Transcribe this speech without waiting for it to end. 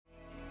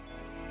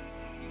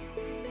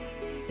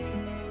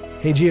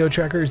Hey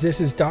GeoTrekkers, this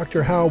is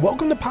Dr. Hal.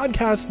 Welcome to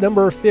podcast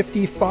number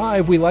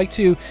 55. We like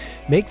to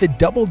make the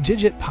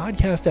double-digit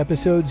podcast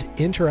episodes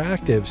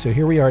interactive. So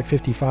here we are at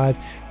 55.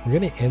 We're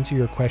going to answer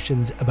your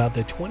questions about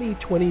the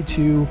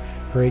 2022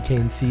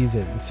 hurricane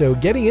season. So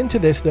getting into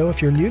this though,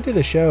 if you're new to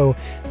the show,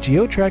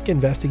 GeoTrek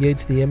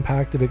investigates the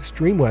impact of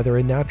extreme weather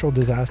and natural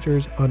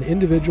disasters on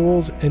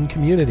individuals and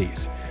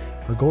communities.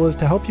 Our goal is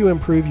to help you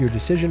improve your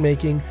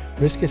decision-making,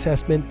 risk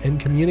assessment, and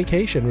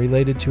communication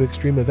related to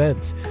extreme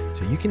events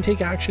so you can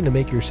take action to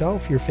make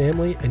yourself, your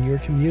family, and your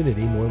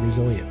community more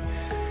resilient.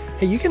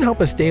 Hey, you can help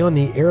us stay on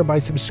the air by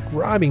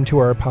subscribing to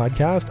our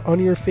podcast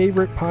on your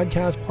favorite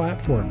podcast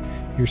platform.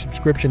 Your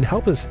subscription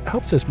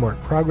helps us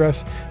mark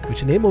progress,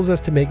 which enables us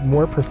to make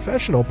more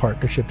professional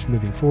partnerships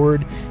moving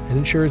forward and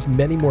ensures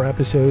many more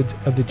episodes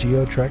of the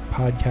GeoTrek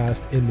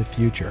podcast in the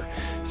future.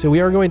 So we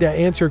are going to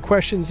answer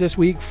questions this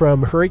week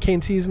from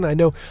hurricane season. I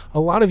know a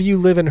lot of you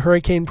live in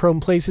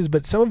hurricane-prone places,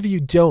 but some of you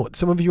don't.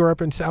 Some of you are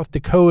up in South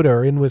Dakota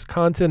or in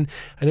Wisconsin.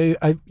 I know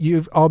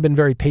you've all been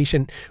very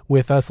patient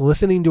with us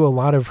listening to a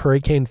lot of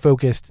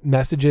hurricane-focused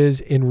messages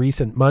in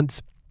recent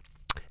months.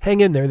 Hang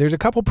in there. There's a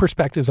couple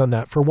perspectives on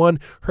that. For one,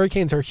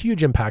 hurricanes are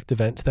huge impact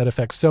events that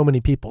affect so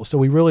many people, so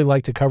we really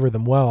like to cover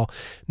them well.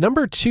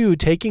 Number two,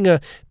 taking a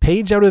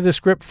page out of the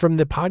script from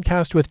the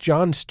podcast with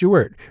Jon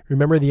Stewart.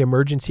 Remember the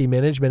emergency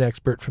management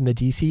expert from the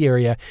DC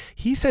area?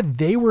 He said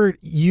they were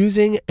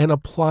using and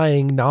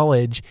applying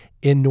knowledge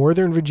in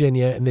Northern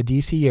Virginia and the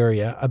DC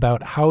area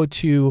about how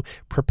to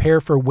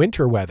prepare for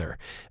winter weather,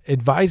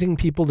 advising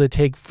people to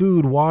take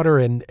food, water,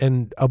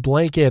 and a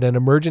blanket and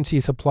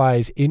emergency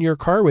supplies in your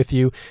car with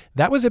you.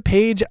 That was a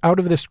page out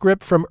of the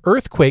script from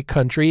earthquake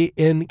country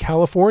in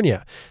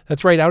California.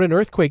 That's right, out in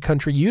earthquake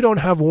country, you don't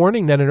have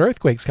warning that an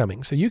earthquake's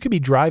coming. So you could be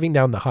driving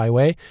down the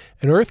highway,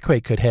 an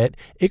earthquake could hit,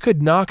 it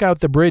could knock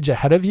out the bridge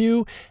ahead of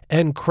you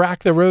and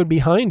crack the road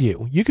behind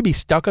you. You could be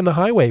stuck on the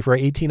highway for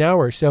 18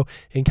 hours. So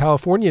in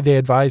California, they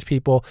advise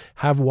people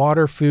have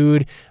water,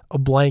 food, a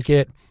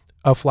blanket,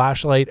 a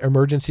flashlight,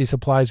 emergency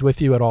supplies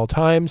with you at all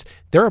times.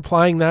 They're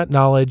applying that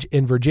knowledge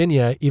in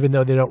Virginia, even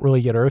though they don't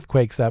really get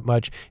earthquakes that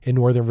much in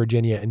Northern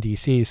Virginia and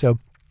DC. So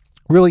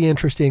really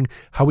interesting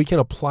how we can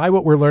apply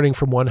what we're learning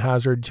from one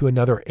hazard to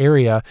another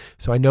area.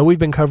 So I know we've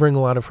been covering a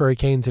lot of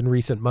hurricanes in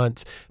recent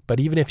months, but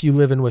even if you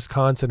live in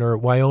Wisconsin or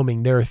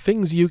Wyoming, there are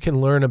things you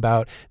can learn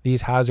about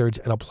these hazards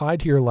and apply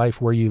to your life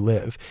where you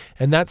live.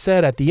 And that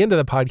said, at the end of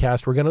the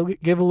podcast, we're going to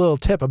give a little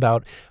tip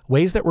about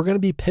ways that we're going to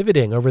be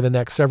pivoting over the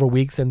next several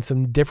weeks and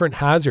some different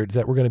hazards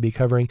that we're going to be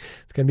covering.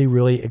 It's going to be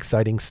really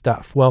exciting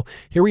stuff. Well,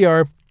 here we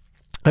are.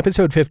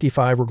 Episode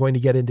 55, we're going to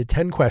get into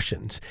 10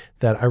 questions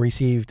that I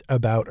received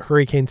about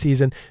hurricane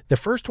season. The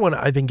first one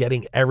I've been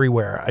getting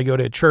everywhere. I go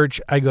to church,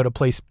 I go to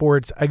play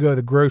sports, I go to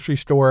the grocery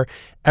store.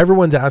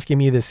 Everyone's asking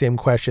me the same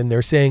question.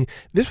 They're saying,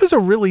 this was a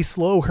really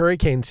slow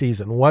hurricane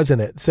season,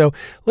 wasn't it? So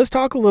let's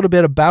talk a little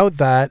bit about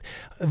that.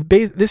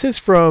 This is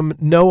from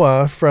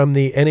NOAA, from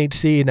the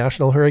NHC,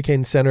 National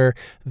Hurricane Center,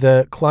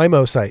 the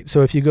CLIMO site.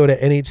 So if you go to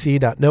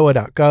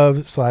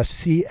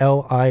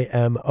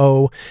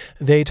nhc.noaa.gov/CLIMO,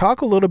 they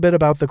talk a little bit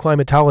about the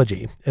climatology.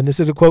 And this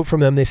is a quote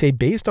from them. They say,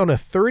 based on a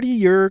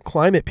 30-year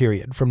climate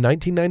period from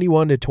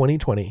 1991 to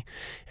 2020,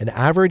 an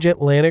average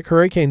Atlantic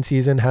hurricane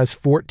season has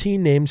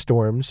 14 named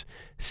storms,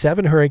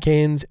 7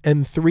 hurricanes,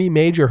 and 3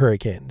 major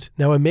hurricanes.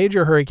 Now, a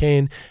major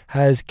hurricane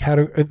has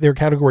their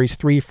categories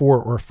 3,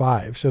 4, or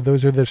 5. So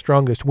those are the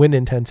strongest wind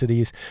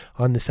intensities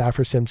on the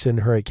Saffir-Simpson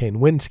hurricane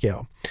wind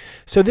scale.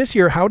 So this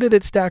year, how did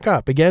it stack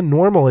up? Again,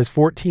 normal is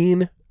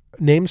 14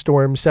 named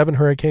storms, 7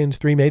 hurricanes,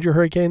 3 major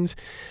hurricanes.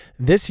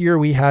 This year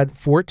we had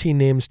 14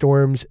 named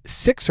storms,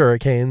 6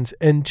 hurricanes,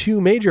 and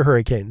 2 major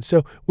hurricanes.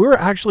 So we were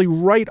actually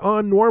right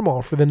on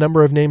normal for the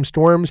number of named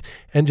storms,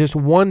 and just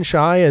one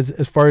shy as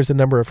far as the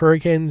number of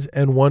hurricanes,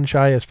 and one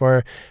shy as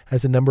far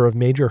as the number of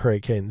major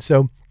hurricanes.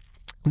 So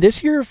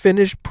this year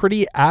finished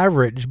pretty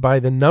average by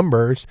the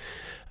numbers,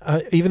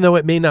 even though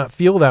it may not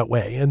feel that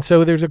way. And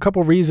so there's a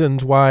couple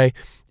reasons why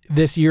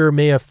this year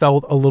may have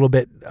felt a little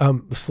bit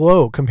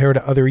slow compared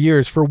to other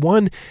years. For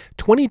one,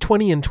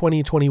 2020 and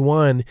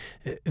 2021,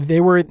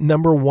 they were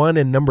number 1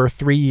 and number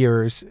 3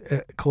 years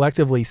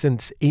collectively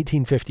since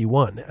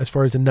 1851 as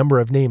far as the number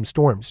of named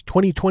storms.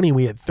 2020,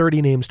 we had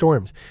 30 named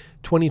storms.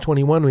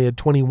 2021, we had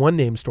 21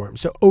 named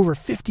storms. So over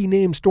 50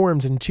 named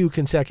storms in 2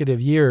 consecutive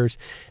years.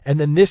 And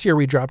then this year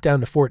we dropped down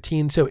to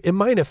 14. So it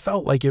might have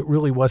felt like it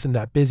really wasn't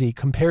that busy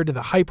compared to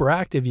the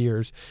hyperactive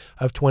years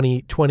of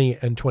 2020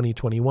 and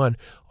 2021.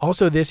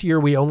 Also this year,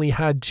 we only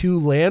had 2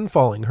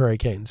 landfalling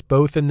hurricanes,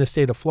 both in the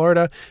state of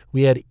Florida.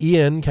 We had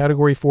Ian,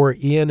 Category 4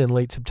 Ian in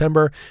late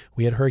September.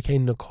 We had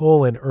Hurricane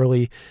Nicole in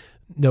early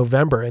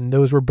November, and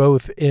those were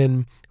both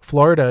in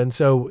Florida. And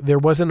so there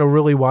wasn't a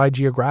really wide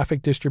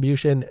geographic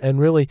distribution and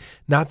really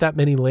not that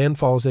many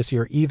landfalls this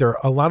year either.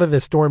 A lot of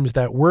the storms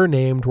that were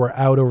named were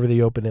out over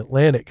the open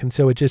Atlantic. And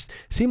so it just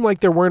seemed like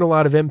there weren't a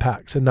lot of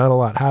impacts and not a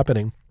lot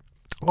happening.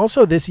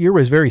 Also, this year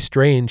was very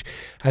strange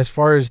as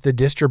far as the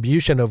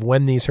distribution of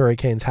when these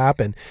hurricanes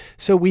happen.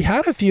 So we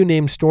had a few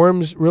named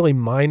storms, really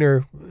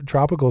minor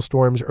tropical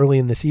storms early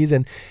in the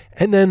season.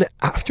 And then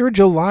after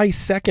July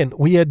 2nd,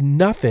 we had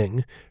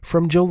nothing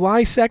from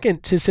July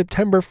 2nd to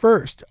September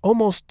 1st,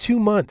 almost 2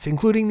 months,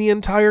 including the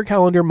entire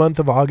calendar month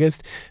of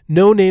August.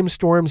 No named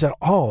storms at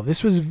all.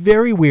 This was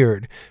very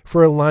weird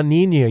for a La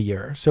Nina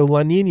year. So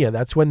La Nina,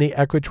 that's when the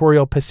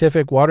equatorial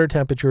Pacific water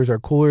temperatures are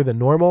cooler than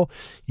normal.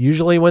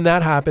 Usually when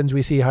that happens,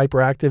 we see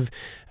hyperactive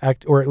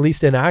or at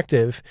least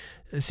inactive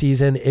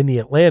season in the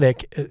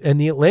Atlantic, and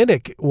the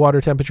Atlantic water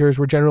temperatures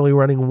were generally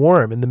running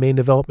warm in the main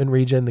development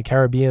region, the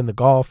Caribbean, the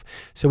Gulf.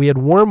 So we had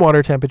warm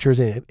water temperatures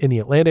in the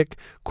Atlantic,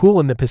 cool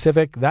in the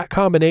Pacific. That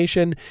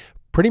combination,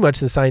 pretty much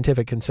the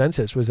scientific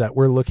consensus was that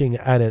we're looking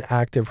at an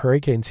active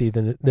hurricane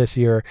season this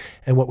year.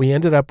 And what we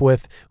ended up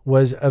with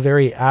was a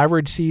very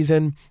average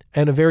season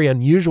and a very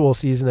unusual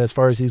season as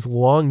far as these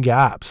long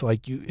gaps.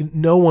 Like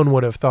no one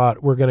would have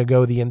thought we're going to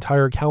go the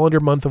entire calendar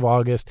month of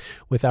August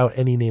without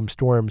any named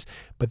storms,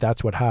 but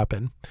that's what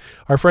happened.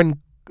 Our friend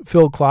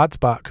Phil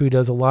Klotzbach, who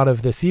does a lot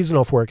of the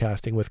seasonal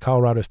forecasting with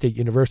Colorado State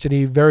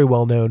University, very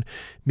well-known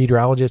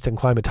meteorologist and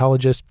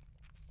climatologist,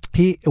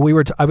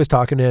 I was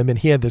talking to him and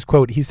he had this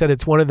quote. He said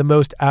it's one of the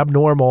most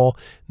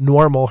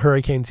normal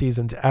hurricane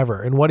seasons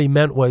ever. And what he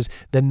meant was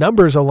the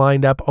numbers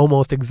aligned up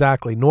almost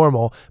exactly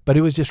normal, but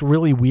it was just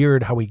really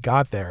weird how we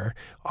got there.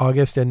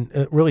 August and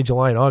really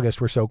July and August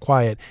were so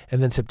quiet.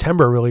 And then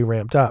September really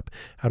ramped up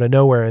out of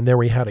nowhere. And there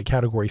we had a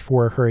Category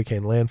 4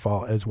 hurricane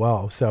landfall as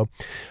well. So,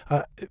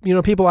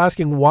 people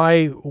asking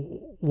why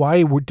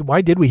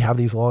did we have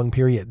these long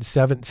periods,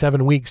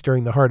 seven weeks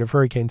during the heart of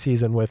hurricane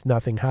season with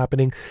nothing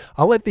happening?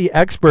 I'll let the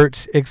experts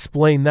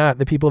explain that,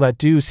 the people that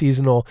do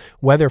seasonal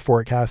weather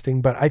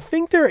forecasting, but I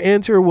think their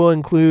answer will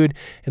include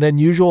an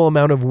unusual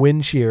amount of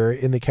wind shear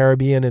in the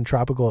Caribbean and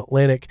tropical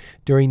Atlantic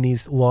during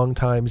these long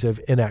times of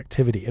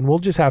inactivity. And we'll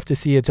just have to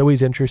see. It's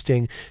always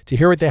interesting to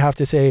hear what they have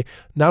to say,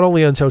 not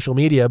only on social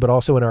media, but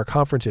also in our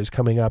conferences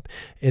coming up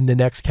in the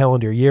next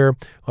calendar year.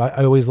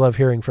 I always love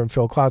hearing from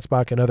Phil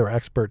Klotzbach and other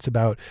experts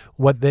about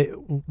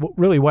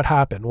what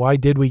happened. Why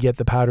did we get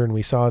the pattern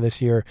we saw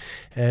this year,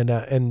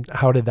 and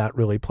how did that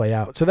really play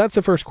out? So that's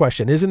the first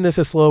question. Isn't this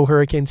a slow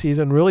hurricane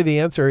season? Really, the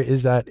answer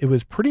is that it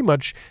was pretty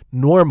much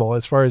normal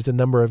as far as the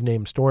number of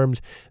named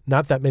storms,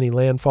 not that many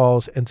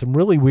landfalls, and some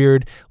really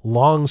weird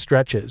long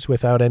stretches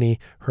without any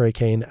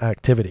hurricane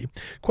activity.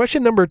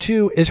 Question number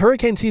 2, is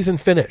hurricane season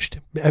finished?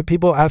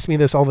 People ask me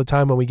this all the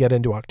time when we get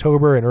into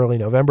October and early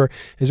November.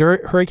 Is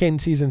hurricane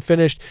season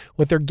finished?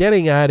 What they're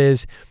getting at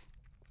is,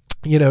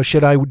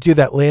 should I do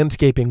that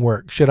landscaping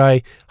work? Should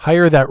I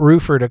hire that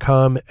roofer to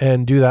come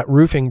and do that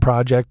roofing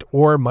project?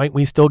 Or might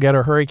we still get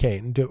a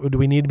hurricane? Do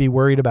we need to be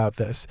worried about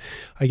this?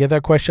 I get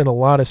that question a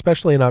lot,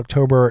 especially in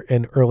October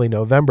and early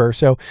November.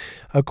 So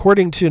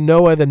according to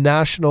NOAA, the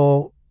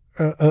National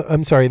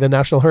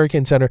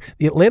Hurricane Center,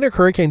 the Atlantic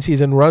hurricane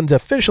season runs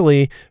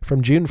officially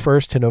from June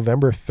 1st to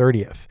November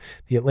 30th.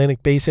 The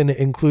Atlantic Basin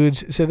includes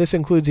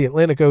the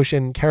Atlantic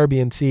Ocean,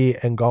 Caribbean Sea,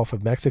 and Gulf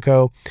of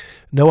Mexico.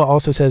 NOAA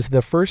also says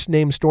the first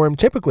named storm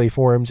typically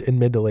forms in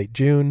mid to late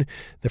June.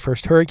 The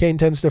first hurricane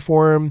tends to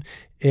form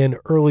in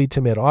early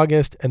to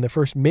mid-August, and the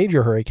first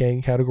major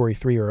hurricane, Category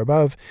 3 or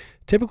above,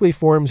 typically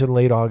forms in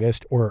late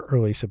August or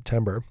early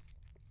September.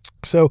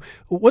 So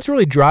what's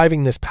really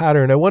driving this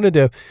pattern? I wanted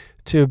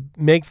to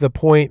make the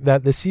point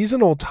that the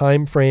seasonal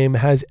time frame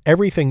has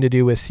everything to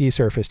do with sea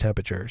surface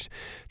temperatures.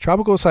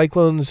 Tropical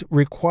cyclones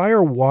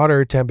require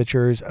water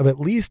temperatures of at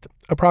least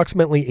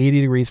approximately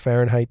 80 degrees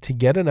Fahrenheit to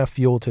get enough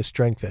fuel to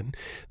strengthen.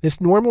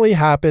 This normally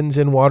happens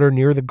in water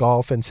near the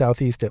Gulf and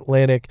Southeast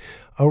Atlantic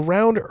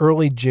around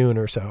early June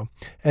or so,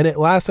 and it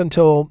lasts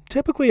until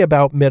typically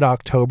about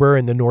mid-October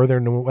in the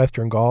northern and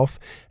western Gulf,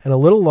 and a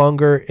little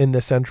longer in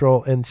the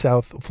central and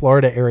South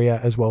Florida area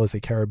as well as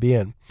the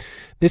Caribbean.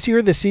 This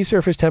year, the sea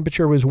surface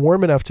temperature was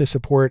warm enough to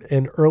support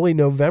an early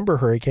November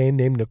hurricane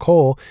named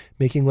Nicole,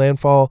 making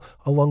landfall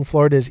along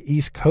Florida's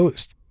east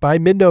coast. By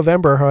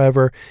mid-November,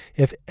 however,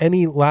 if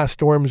any last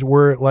storms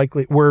were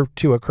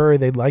to occur,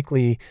 they'd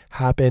likely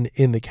happen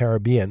in the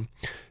Caribbean.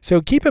 So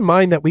keep in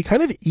mind that we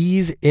kind of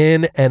ease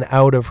in and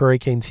out of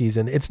hurricane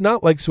season. It's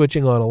not like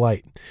switching on a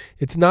light.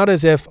 It's not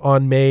as if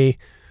on May,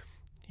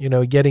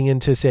 getting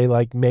into say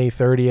like May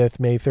 30th,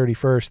 May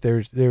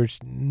 31st, there's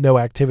no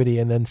activity.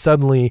 And then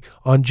suddenly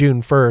on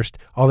June 1st,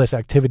 all this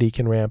activity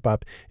can ramp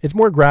up. It's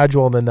more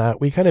gradual than that.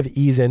 We kind of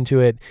ease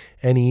into it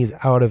and ease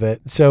out of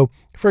it. So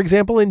for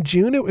example, in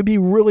June, it would be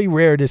really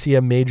rare to see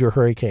a major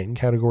hurricane,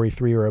 Category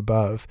 3 or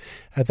above,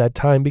 at that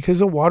time because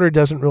the water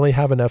doesn't really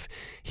have enough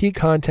heat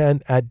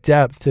content at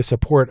depth to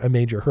support a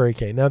major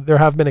hurricane. Now, there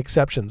have been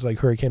exceptions like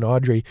Hurricane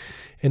Audrey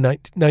in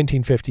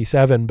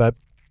 1957, but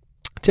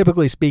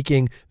Typically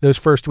speaking, those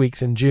first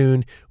weeks in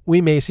June,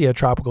 we may see a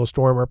tropical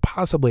storm or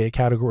possibly a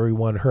Category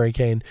 1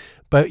 hurricane.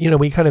 But,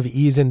 we kind of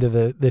ease into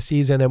the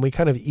season and we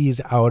kind of ease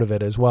out of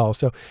it as well.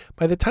 So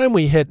by the time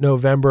we hit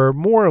November,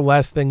 more or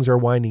less things are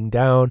winding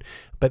down.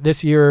 But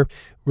this year,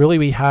 really,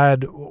 we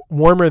had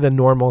warmer than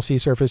normal sea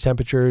surface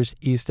temperatures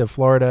east of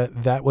Florida.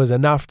 That was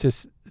enough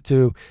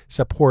to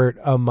support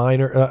a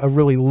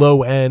really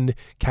low end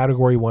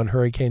Category 1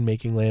 hurricane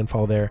making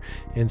landfall there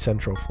in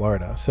central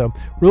Florida. So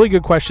really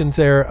good questions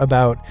there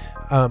about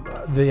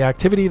the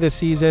activity this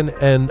season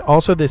and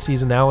also the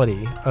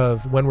seasonality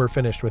of when we're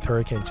finished with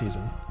hurricane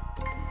season.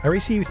 I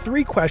received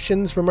 3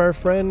 questions from our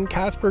friend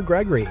Casper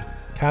Gregory.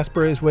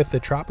 Casper is with the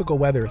Tropical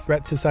Weather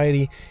Threat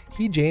Society.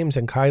 He, James,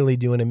 and Kylie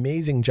do an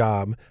amazing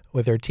job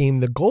with their team.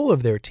 The goal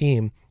of their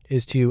team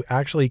is to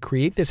actually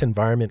create this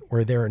environment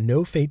where there are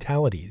no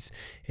fatalities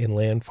in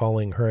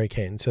landfalling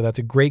hurricanes. So that's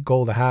a great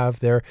goal to have.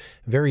 They're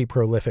very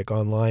prolific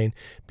online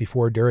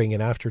before, during,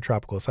 and after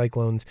tropical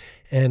cyclones.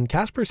 And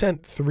Casper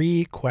sent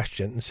 3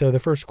 questions. So the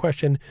first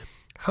question: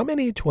 how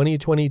many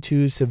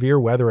 2022 severe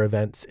weather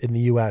events in the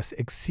U.S.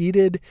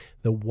 exceeded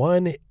the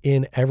 1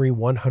 in every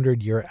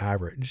 100-year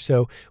average?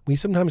 So we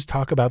sometimes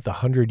talk about the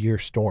 100-year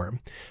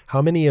storm.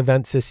 How many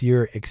events this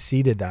year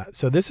exceeded that?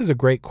 So this is a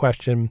great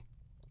question.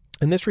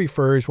 And this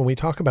refers, when we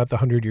talk about the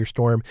 100-year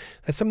storm,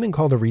 that's something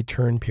called a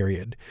return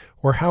period,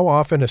 or how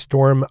often a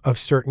storm of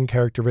certain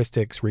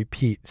characteristics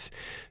repeats.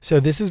 So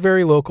this is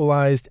very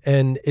localized,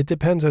 and it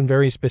depends on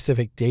very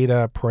specific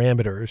data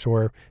parameters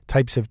or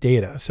types of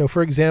data. So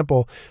for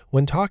example,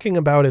 when talking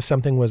about if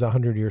something was a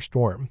 100-year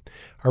storm,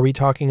 are we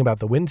talking about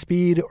the wind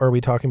speed, or are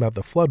we talking about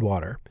the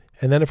floodwater?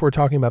 And then if we're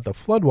talking about the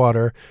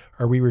floodwater,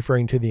 are we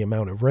referring to the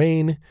amount of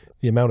rain,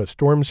 the amount of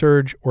storm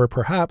surge, or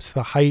perhaps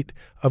the height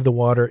of the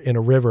water in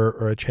a river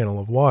or a channel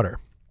of water?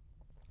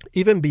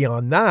 Even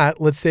beyond that,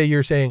 let's say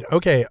you're saying,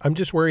 okay, I'm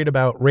just worried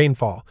about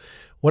rainfall.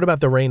 What about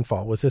the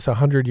rainfall? Was this a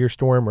 100-year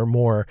storm or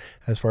more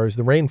as far as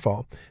the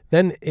rainfall?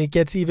 Then it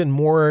gets even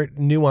more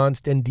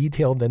nuanced and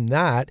detailed than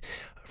that.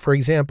 For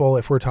example,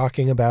 if we're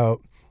talking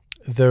about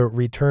the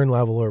return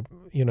level or,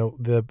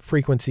 the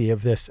frequency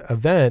of this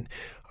event,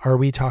 are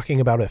we talking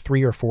about a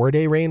 3 or 4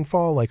 day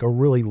rainfall, like a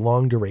really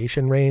long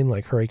duration rain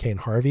like Hurricane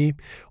Harvey?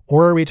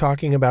 Or are we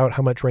talking about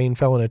how much rain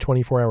fell in a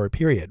 24-hour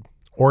period,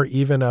 or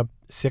even a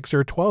 6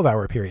 or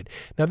 12-hour period?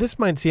 Now, this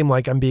might seem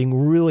like I'm being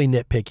really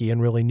nitpicky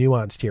and really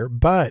nuanced here,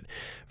 but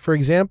for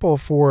example,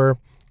 for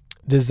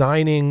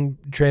designing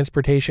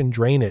transportation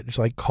drainage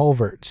like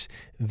culverts,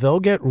 they'll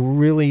get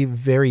really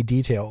very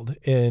detailed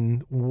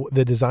in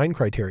the design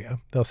criteria.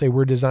 They'll say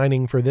we're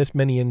designing for this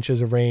many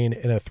inches of rain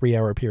in a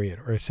 3-hour period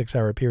or a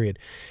 6-hour period.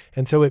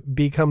 And so it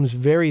becomes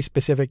very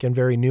specific and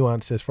very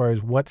nuanced as far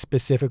as what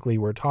specifically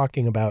we're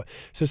talking about.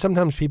 So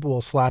sometimes people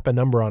will slap a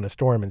number on a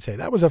storm and say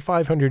that was a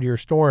 500-year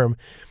storm.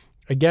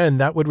 Again,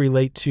 that would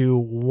relate to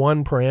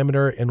one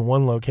parameter in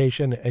one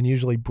location and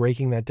usually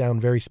breaking that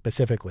down very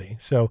specifically.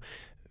 So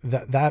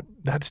that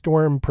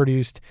storm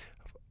produced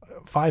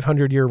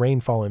 500-year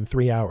rainfall in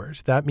 3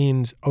 hours. That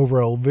means over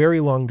a very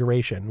long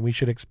duration, we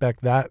should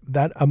expect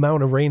that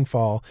amount of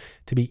rainfall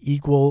to be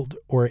equaled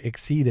or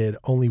exceeded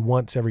only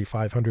once every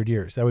 500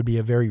 years. That would be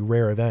a very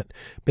rare event.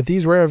 But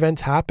these rare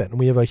events happen.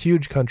 We have a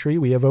huge country.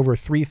 We have over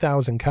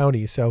 3,000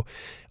 counties. So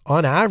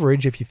on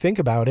average, if you think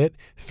about it,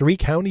 3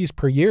 counties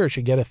per year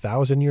should get a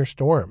 1,000-year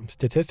storm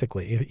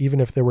statistically, even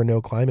if there were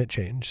no climate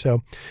change.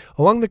 So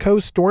along the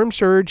coast, storm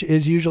surge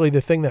is usually the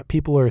thing that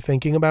people are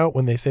thinking about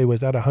when they say, was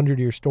that a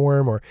 100-year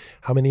storm, or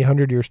how many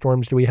 100-year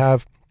storms do we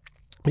have?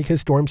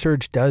 Because storm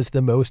surge does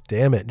the most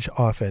damage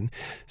often.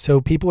 So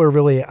people are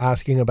really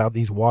asking about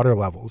these water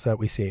levels that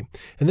we see.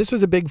 And this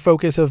was a big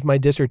focus of my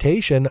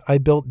dissertation. I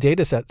built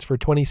data sets for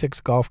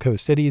 26 Gulf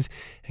Coast cities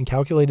and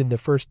calculated the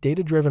first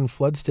data-driven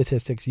flood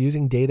statistics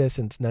using data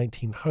since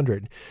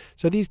 1900.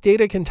 So these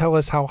data can tell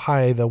us how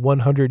high the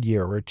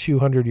 100-year or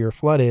 200-year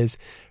flood is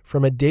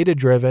from a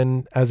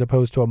data-driven as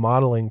opposed to a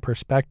modeling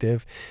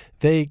perspective.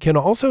 They can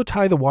also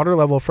tie the water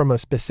level from a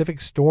specific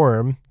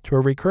storm to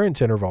a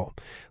recurrence interval,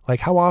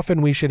 like how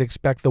often we should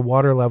expect the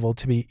water level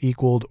to be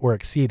equaled or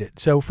exceeded.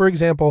 So for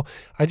example,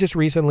 I just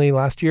recently,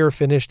 last year,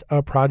 finished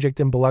a project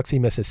in Biloxi,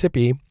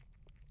 Mississippi,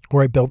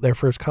 where I built their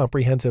first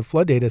comprehensive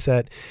flood data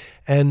set.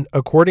 And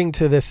according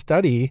to this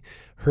study,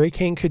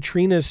 Hurricane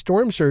Katrina's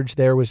storm surge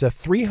there was a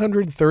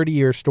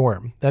 330-year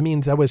storm. That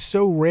means that was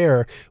so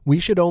rare, we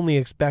should only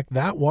expect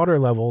that water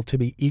level to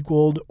be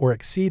equaled or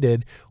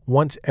exceeded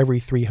once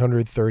every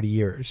 330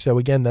 years. So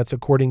again, that's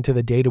according to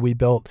the data we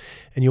built.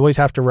 And you always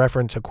have to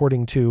reference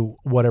according to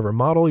whatever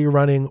model you're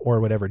running or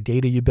whatever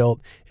data you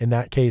built. In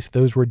that case,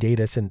 those were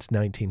data since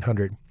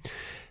 1900.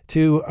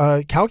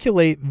 To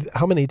calculate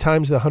how many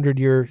times the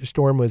 100-year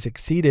storm was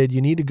exceeded, you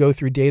need to go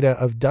through data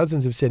of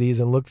dozens of cities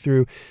and look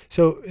through.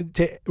 So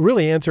to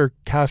really answer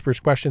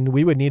Casper's question,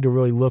 we would need to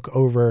really look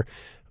over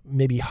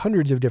maybe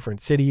hundreds of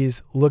different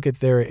cities, look at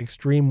their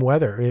extreme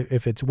weather.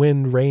 If it's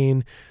wind,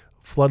 rain,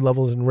 flood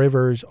levels in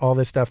rivers, all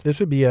this stuff, this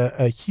would be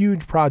a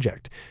huge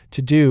project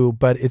to do,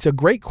 but it's a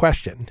great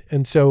question.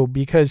 And so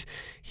because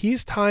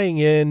he's tying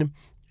in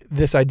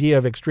this idea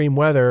of extreme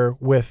weather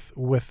with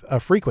a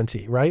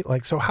frequency, right?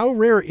 Like, so how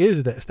rare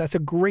is this? That's a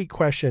great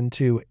question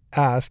to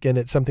ask, and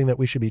it's something that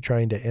we should be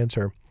trying to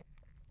answer.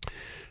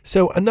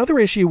 So another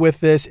issue with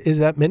this is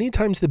that many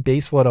times the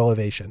base flood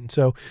elevation,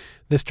 so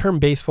this term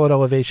base flood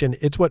elevation,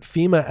 it's what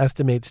FEMA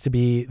estimates to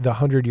be the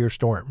 100-year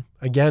storm.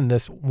 Again,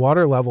 this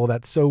water level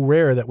that's so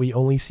rare that we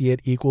only see it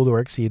equaled or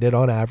exceeded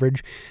on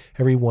average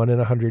every 1 in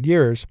 100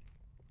 years.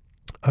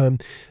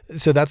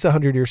 So that's a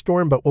 100-year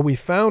storm. But what we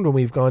found when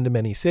we've gone to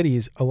many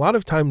cities, a lot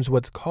of times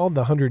what's called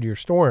the 100-year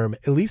storm,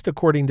 at least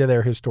according to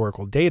their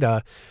historical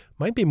data,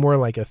 might be more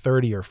like a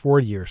 30 or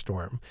 40-year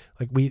storm.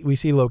 Like we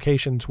see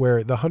locations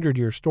where the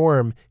 100-year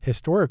storm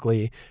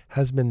historically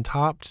has been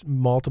topped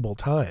multiple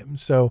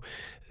times. So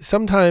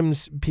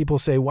sometimes people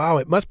say, wow,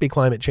 it must be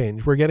climate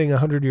change. We're getting a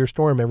 100-year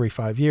storm every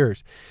 5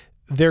 years.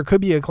 There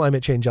could be a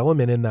climate change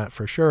element in that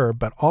for sure,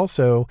 but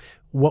also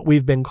what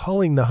we've been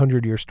calling the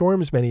 100-year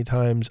storms many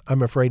times,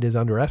 I'm afraid, is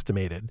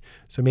underestimated.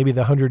 So maybe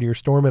the 100-year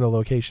storm in a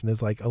location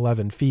is like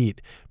 11 feet,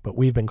 but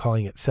we've been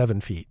calling it 7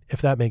 feet,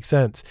 if that makes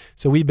sense.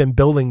 So we've been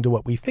building to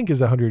what we think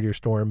is a 100-year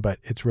storm, but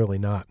it's really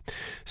not.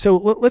 So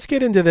let's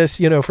get into this,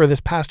 for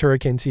this past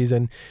hurricane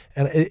season.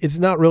 And it's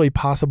not really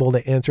possible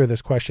to answer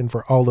this question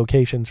for all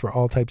locations, for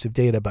all types of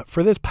data. But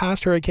for this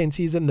past hurricane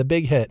season, the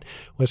big hit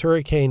was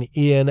Hurricane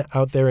Ian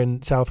out there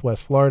in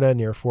southwest Florida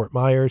near Fort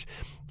Myers.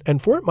 And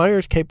Fort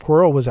Myers, Cape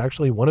Coral was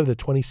actually one of the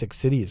 26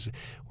 cities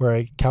where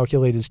I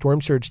calculated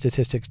storm surge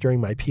statistics during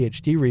my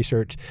PhD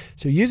research.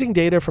 So using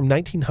data from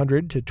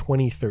 1900 to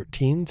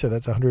 2013, so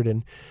that's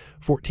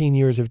 114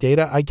 years of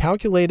data, I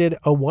calculated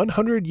a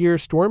 100-year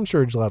storm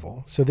surge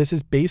level. So this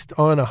is based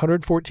on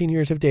 114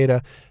 years of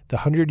data. The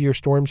 100-year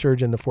storm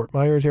surge in the Fort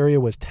Myers area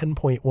was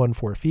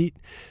 10.14 feet,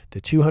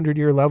 the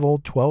 200-year level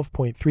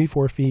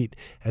 12.34 feet,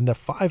 and the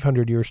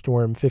 500-year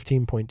storm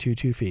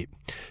 15.22 feet.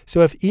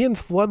 So if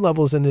Ian's flood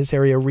levels in this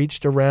area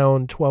reached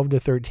around 12 to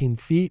 13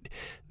 feet,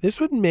 this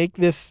would make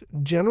this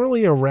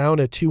generally around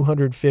a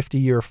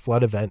 250-year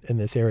flood event in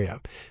this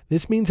area.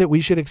 This means that we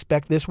should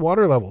expect this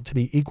water level to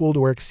be equaled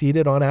or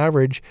exceeded on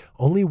average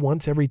only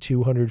once every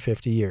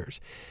 250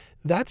 years.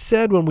 That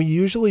said, when we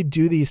usually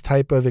do these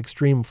type of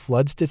extreme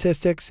flood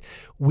statistics,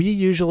 we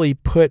usually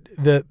put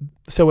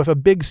so if a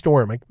big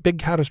storm, a big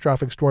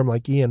catastrophic storm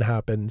like Ian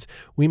happens,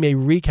 we may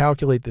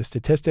recalculate the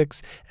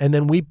statistics, and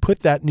then we put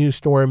that new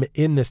storm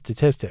in the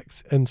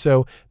statistics. And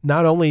so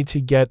not only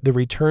to get the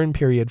return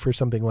period for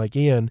something like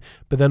Ian,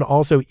 but then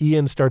also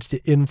Ian starts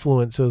to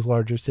influence those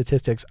larger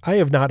statistics. I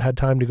have not had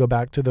time to go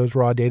back to those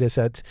raw data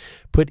sets,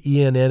 put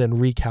Ian in and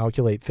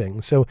recalculate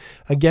things. So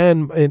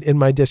again, in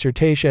my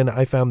dissertation,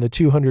 I found the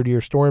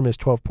 200-year storm is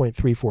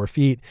 12.34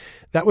 feet.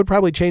 That would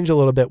probably change a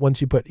little bit once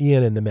you put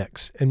Ian in the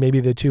mix, and maybe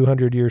the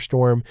 200-year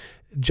storm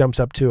jumps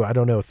up to,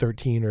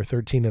 13 or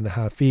 13 and a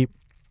half feet.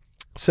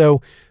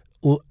 So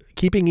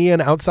keeping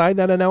Ian outside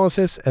that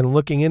analysis and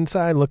looking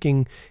inside,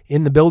 looking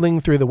in the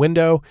building through the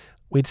window,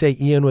 we'd say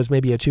Ian was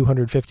maybe a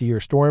 250-year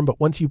storm. But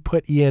once you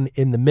put Ian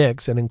in the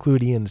mix and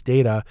include Ian's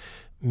data,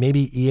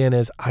 maybe Ian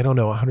is, a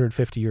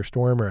 150-year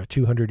storm or a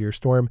 200-year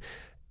storm.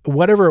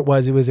 Whatever it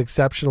was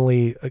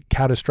exceptionally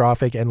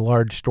catastrophic and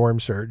large storm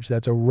surge.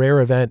 That's a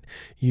rare event.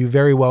 You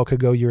very well could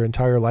go your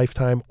entire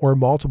lifetime or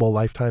multiple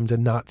lifetimes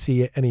and not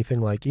see anything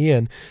like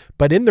Ian.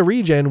 But in the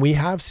region, we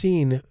have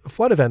seen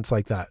flood events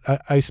like that.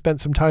 I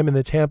spent some time in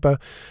the Tampa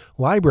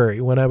library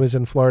when I was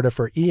in Florida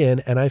for Ian,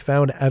 and I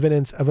found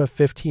evidence of a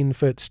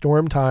 15-foot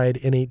storm tide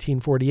in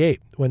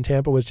 1848 when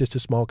Tampa was just a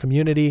small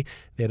community.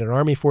 They had an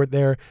army fort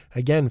there.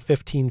 Again,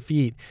 15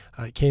 feet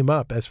came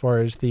up as far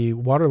as the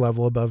water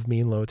level above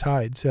mean low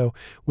tide. So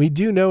we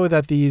do know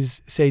that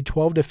these, say,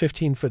 12 to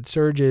 15-foot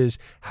surges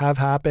have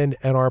happened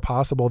and are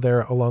possible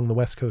there along the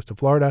west coast of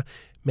Florida.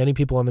 Many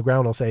people on the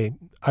ground will say,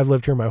 I've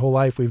lived here my whole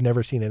life. We've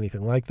never seen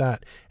anything like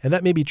that. And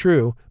that may be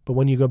true, but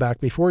when you go back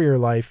before your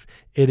life,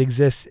 it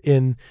exists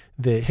in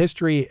the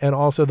history, and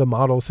also the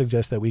model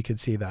suggests that we could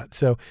see that.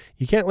 So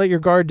you can't let your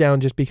guard down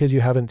just because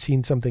you haven't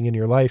seen something in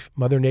your life.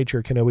 Mother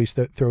Nature can always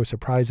throw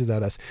surprises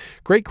at us.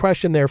 Great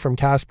question there from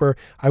Casper.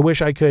 I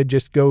wish I could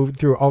just go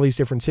through all these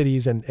different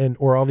cities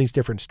or all these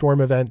different storm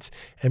events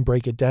and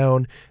break it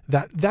down.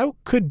 That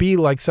could be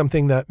like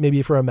something that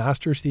maybe for a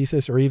master's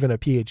thesis or even a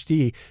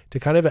PhD to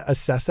kind of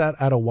assess that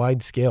at a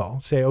wide scale.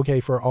 Say,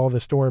 okay, for all the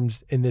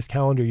storms in this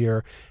calendar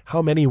year,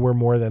 how many were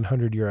more than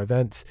 100-year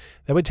events?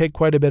 That would take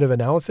quite a bit of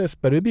analysis,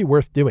 but it'd be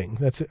worth doing.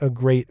 That's a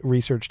great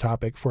research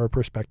topic for a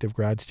prospective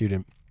grad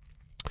student.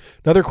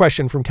 Another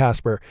question from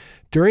Casper.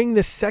 During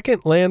the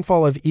second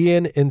landfall of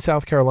Ian in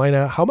South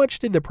Carolina, how much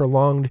did the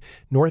prolonged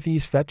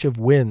northeast fetch of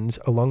winds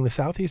along the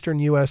southeastern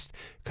U.S.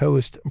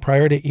 coast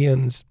prior to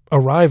Ian's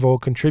arrival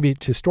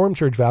contribute to storm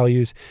surge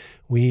values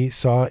we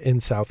saw in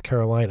South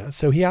Carolina?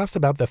 So he asked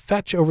about the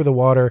fetch over the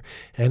water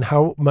and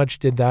how much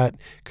did that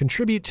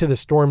contribute to the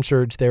storm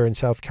surge there in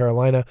South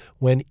Carolina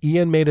when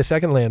Ian made a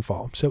second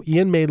landfall. So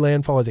Ian made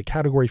landfall as a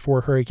Category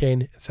 4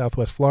 hurricane in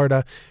southwest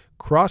Florida,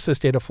 crossed the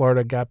state of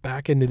Florida, got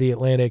back into the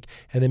Atlantic,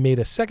 and then made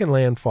a second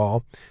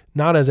landfall,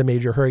 not as a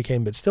major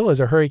hurricane, but still as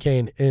a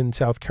hurricane in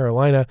South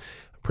Carolina.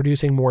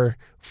 producing more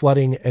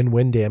flooding and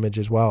wind damage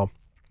as well.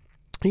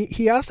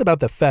 He asked about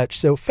the fetch.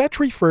 So fetch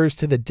refers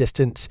to the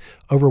distance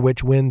over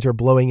which winds are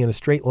blowing in a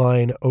straight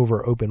line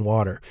over open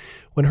water.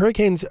 When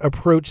hurricanes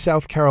approach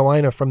South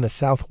Carolina from the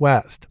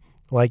southwest,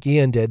 like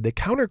Ian did, the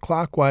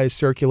counterclockwise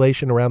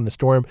circulation around the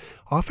storm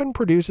often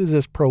produces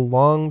this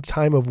prolonged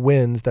time of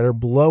winds that are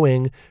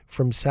blowing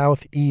from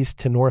southeast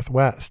to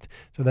northwest.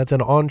 So that's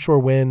an onshore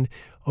wind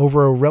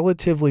over a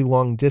relatively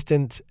long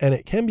distance, and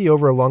it can be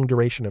over a long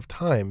duration of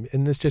time.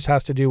 And this just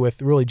has to do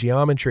with really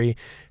geometry.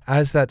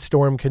 As that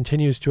storm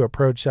continues to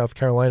approach South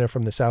Carolina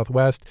from the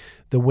southwest,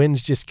 the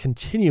winds just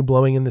continue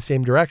blowing in the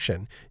same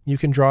direction. You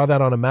can draw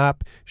that on a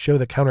map, show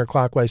the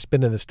counterclockwise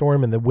spin of the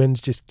storm, and the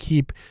winds just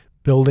keep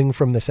building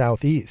from the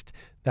southeast.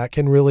 That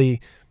can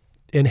really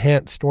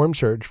enhance storm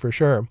surge for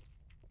sure.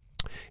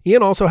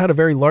 Ian also had a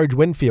very large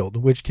wind field,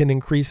 which can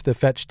increase the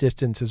fetch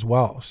distance as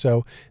well.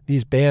 So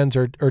these bands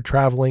are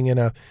traveling in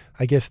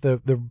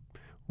the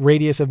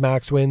radius of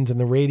max winds and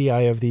the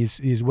radii of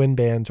these wind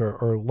bands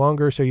are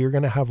longer, so you're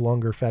going to have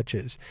longer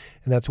fetches.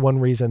 And that's one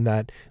reason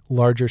that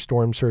larger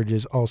storm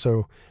surges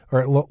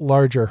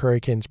larger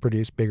hurricanes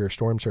produce bigger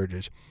storm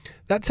surges.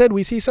 That said,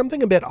 we see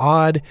something a bit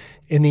odd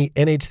in the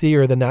NHC,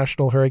 or the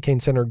National Hurricane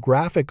Center,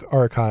 graphic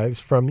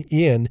archives from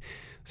Ian.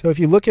 So if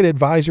you look at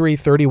Advisory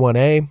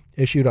 31A,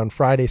 issued on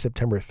Friday,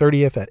 September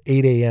 30th at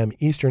 8 a.m.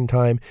 Eastern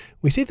Time,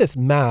 we see this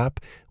map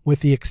with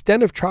the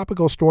extent of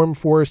tropical storm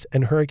force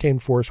and hurricane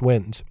force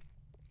winds.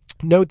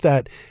 Note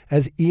that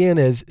as Ian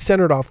is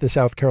centered off the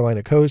South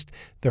Carolina coast,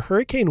 the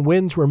hurricane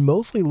winds were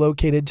mostly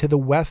located to the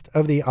west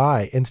of the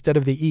eye instead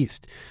of the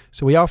east.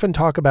 So we often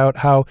talk about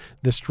how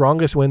the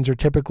strongest winds are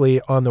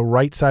typically on the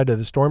right side of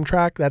the storm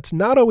track. That's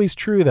not always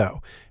true,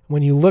 though.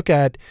 When you look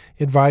at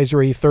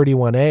Advisory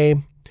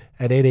 31A,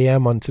 at 8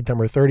 a.m. on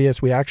September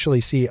 30th, we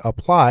actually see a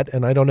plot,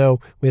 and I don't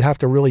know, we'd have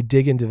to really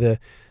dig into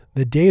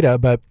the data,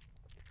 but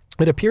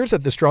it appears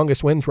that the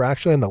strongest winds were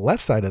actually on the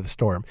left side of the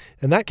storm,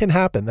 and that can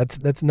happen.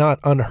 That's not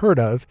unheard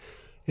of.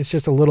 It's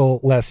just a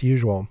little less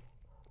usual.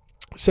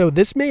 So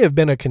this may have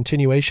been a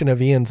continuation of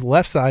Ian's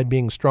left side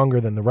being stronger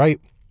than the right,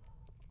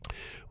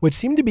 which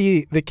seemed to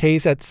be the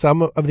case at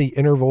some of the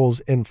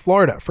intervals in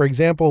Florida. For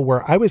example,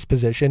 where I was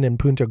positioned in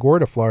Punta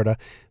Gorda, Florida,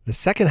 the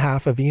second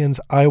half of Ian's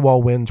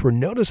eyewall winds were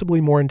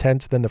noticeably more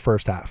intense than the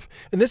first half.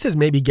 And this is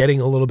maybe getting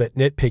a little bit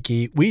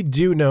nitpicky. We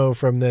do know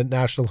from the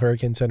National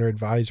Hurricane Center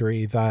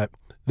advisory that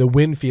the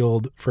wind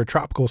field for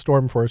tropical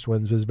storm force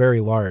winds was very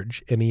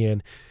large in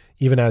Ian,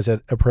 even as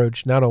it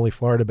approached not only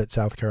Florida but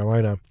South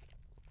Carolina.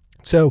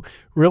 So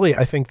really,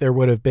 I think there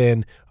would have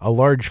been a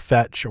large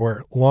fetch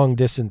or long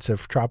distance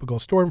of tropical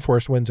storm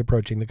force winds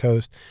approaching the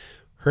coast.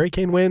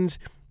 Hurricane winds,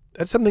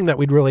 that's something that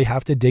we'd really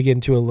have to dig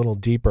into a little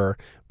deeper.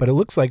 But it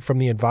looks like from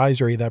the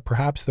advisory that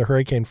perhaps the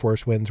hurricane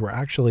force winds were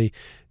actually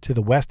to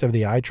the west of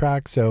the eye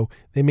track. So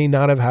they may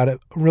not have had a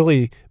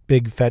really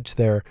big fetch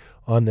there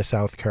on the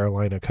South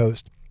Carolina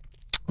coast.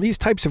 These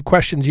types of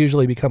questions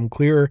usually become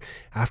clearer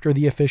after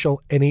the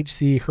official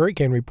NHC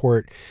hurricane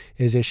report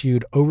is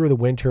issued over the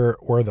winter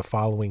or the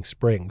following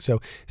spring. So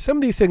some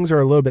of these things are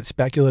a little bit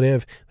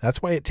speculative.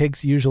 That's why it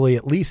takes usually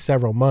at least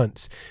several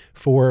months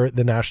for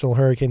the National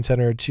Hurricane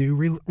Center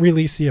to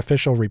release the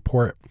official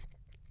report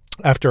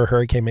after a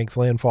hurricane makes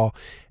landfall.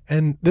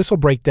 And this will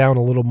break down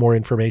a little more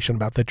information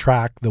about the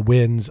track, the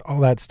winds, all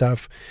that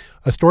stuff.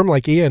 A storm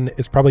like Ian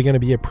is probably going to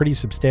be a pretty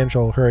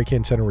substantial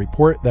Hurricane Center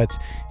report that's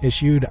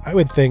issued, I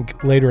would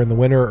think, later in the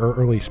winter or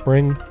early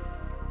spring.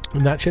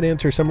 And that should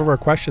answer some of our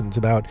questions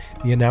about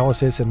the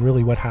analysis and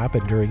really what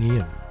happened during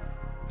Ian.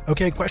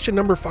 Okay, question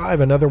number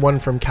 5, another one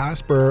from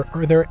Casper.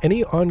 Are there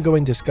any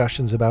ongoing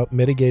discussions about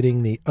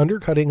mitigating the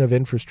undercutting of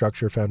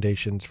infrastructure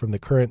foundations from the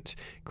currents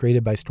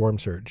created by storm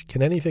surge?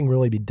 Can anything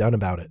really be done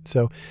about it?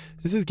 So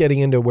this is getting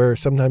into where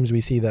sometimes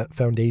we see that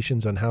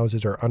foundations on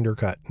houses are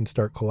undercut and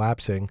start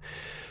collapsing.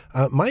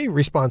 My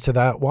response to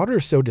that, water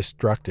is so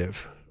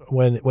destructive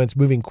when it's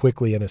moving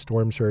quickly in a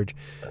storm surge.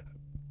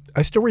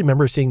 I still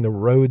remember seeing the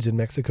roads in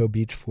Mexico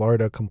Beach,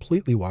 Florida,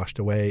 completely washed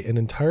away and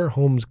entire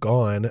homes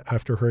gone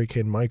after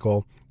Hurricane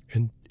Michael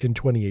in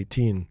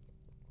 2018.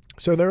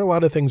 So there are a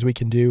lot of things we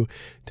can do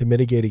to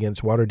mitigate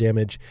against water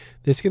damage.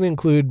 This can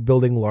include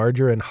building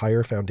larger and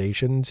higher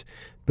foundations,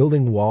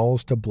 building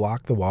walls to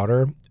block the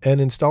water,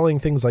 and installing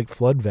things like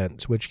flood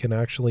vents, which can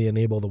actually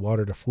enable the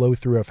water to flow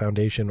through a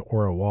foundation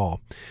or a wall.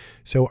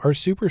 So our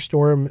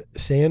Superstorm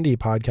Sandy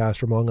podcast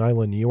from Long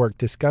Island, New York,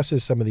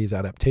 discusses some of these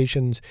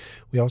adaptations.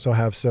 We also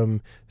have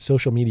some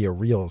social media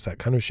reels that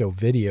kind of show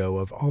video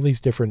of all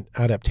these different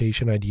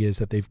adaptation ideas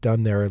that they've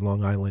done there in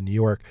Long Island, New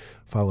York,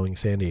 following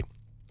Sandy.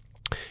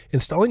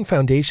 Installing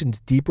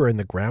foundations deeper in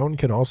the ground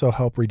can also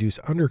help reduce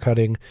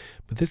undercutting,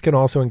 but this can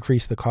also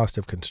increase the cost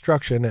of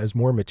construction as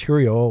more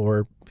material,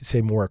 or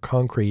say more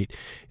concrete,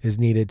 is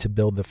needed to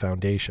build the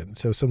foundation.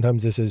 So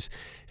sometimes this is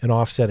an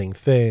offsetting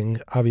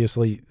thing.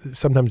 Obviously,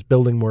 sometimes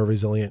building more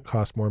resilient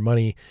costs more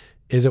money.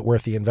 is it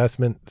worth the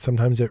investment?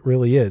 Sometimes it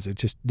really is. It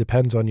just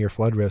depends on your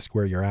flood risk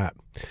where you're at.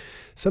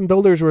 Some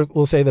builders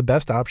will say the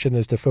best option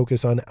is to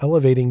focus on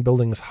elevating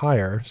buildings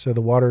higher so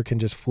the water can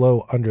just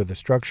flow under the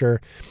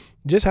structure.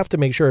 You just have to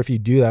make sure if you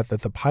do that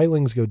the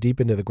pilings go deep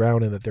into the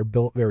ground and that they're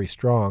built very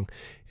strong.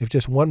 If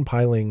just one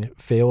piling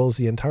fails,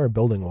 the entire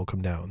building will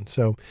come down.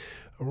 So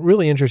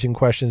really interesting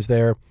questions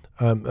there.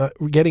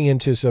 Getting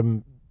into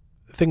some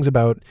things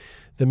about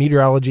the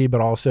meteorology,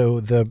 but also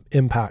the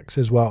impacts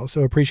as well.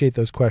 So appreciate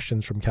those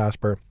questions from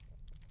Casper.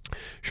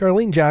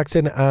 Charlene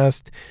Jackson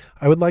asked,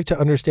 I would like to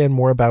understand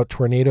more about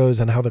tornadoes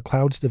and how the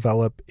clouds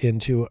develop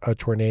into a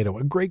tornado.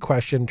 A great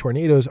question.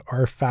 Tornadoes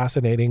are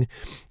fascinating.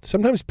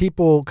 Sometimes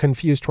people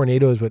confuse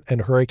tornadoes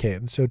and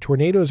hurricanes. So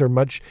tornadoes are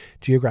much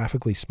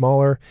geographically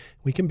smaller.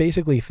 We can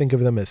basically think of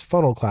them as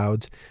funnel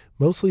clouds.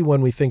 Mostly when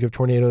we think of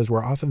tornadoes,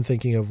 we're often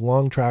thinking of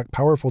long track,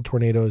 powerful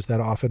tornadoes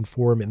that often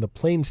form in the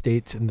plain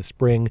states in the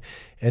spring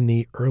and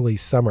the early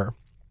summer.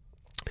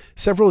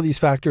 Several of these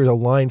factors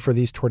align for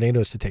these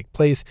tornadoes to take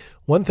place.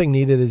 One thing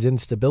needed is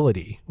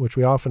instability, which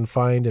we often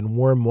find in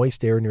warm,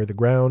 moist air near the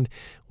ground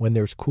when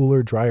there's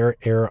cooler, drier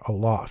air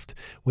aloft.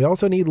 We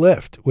also need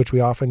lift, which we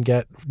often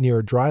get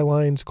near dry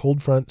lines,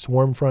 cold fronts,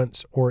 warm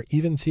fronts, or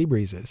even sea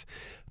breezes.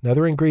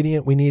 Another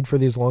ingredient we need for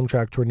these long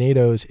track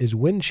tornadoes is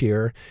wind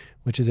shear,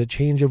 which is a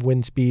change of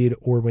wind speed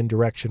or wind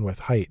direction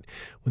with height.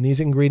 When these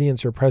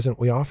ingredients are present,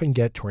 we often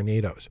get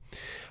tornadoes.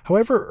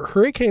 However,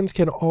 hurricanes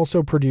can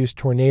also produce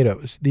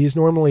tornadoes. These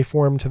normally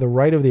form to the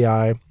right of the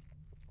eye,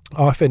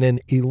 often in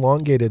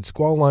elongated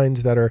squall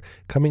lines that are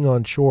coming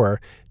on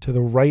shore to the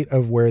right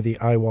of where the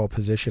eye wall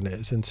position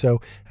is. And so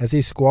as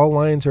these squall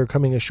lines are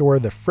coming ashore,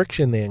 the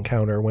friction they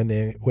encounter when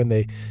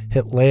they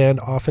hit land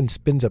often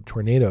spins up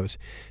tornadoes.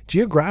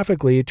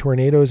 Geographically,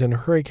 tornadoes and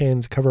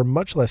hurricanes cover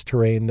much less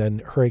terrain than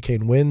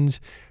hurricane winds,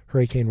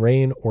 hurricane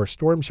rain, or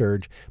storm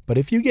surge. But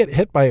if you get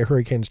hit by a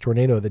hurricane's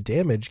tornado, the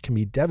damage can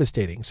be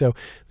devastating. So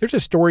there's a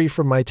story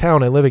from my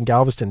town. I live in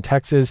Galveston,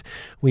 Texas.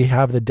 We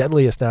have the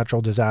deadliest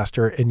natural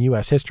disaster in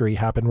U.S. history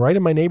happen right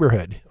in my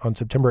neighborhood on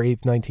September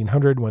 8th,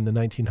 1900, when the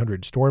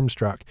 1900 storm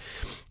struck.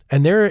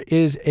 And there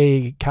is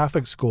a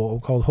Catholic school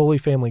called Holy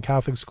Family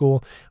Catholic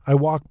School. I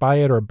walk by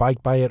it or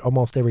bike by it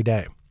almost every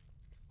day.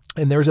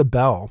 And there's a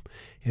bell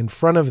in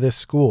front of this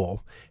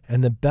school,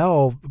 and the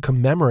bell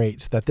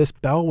commemorates that this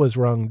bell was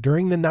rung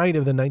during the night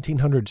of the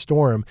 1900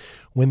 storm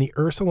when the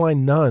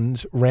Ursuline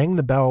nuns rang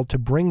the bell to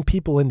bring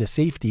people into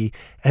safety,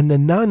 and the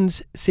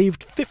nuns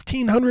saved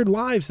 1,500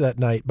 lives that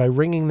night by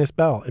ringing this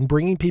bell and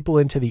bringing people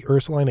into the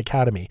Ursuline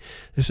Academy.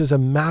 This was a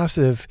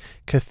massive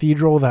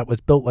cathedral that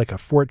was built like a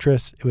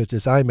fortress. It was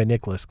designed by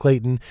Nicholas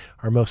Clayton,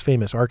 our most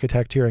famous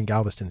architect here in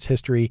Galveston's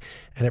history,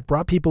 and it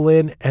brought people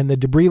in, and the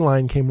debris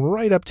line came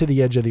right up to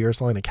the edge of the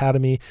Ursuline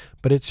Academy,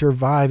 but it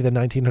survived the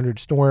 1900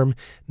 storm.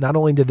 Not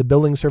only did the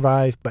building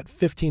survive, but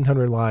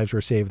 1,500 lives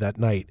were saved that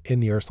night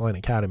in the Ursuline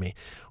Academy.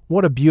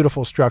 What a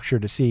beautiful structure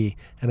to see.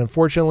 And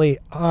unfortunately,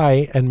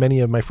 I and many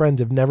of my friends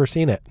have never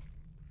seen it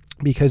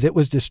because it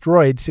was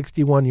destroyed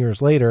 61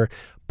 years later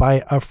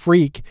by a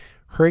freak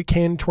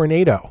hurricane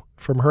tornado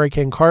from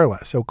Hurricane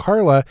Carla. So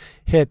Carla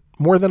hit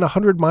more than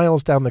 100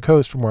 miles down the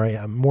coast from where I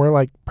am, more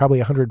like probably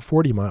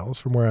 140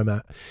 miles from where I'm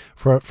at,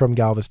 from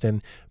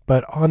Galveston.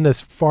 But on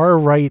this far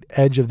right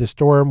edge of the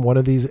storm, one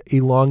of these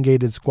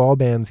elongated squall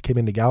bands came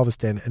into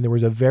Galveston, and there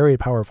was a very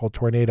powerful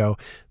tornado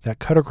that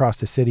cut across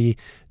the city,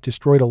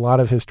 destroyed a lot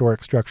of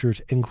historic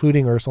structures,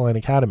 including Ursuline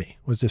Academy,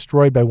 was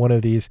destroyed by one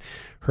of these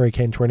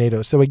hurricane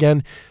tornadoes. So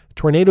again,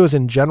 tornadoes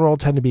in general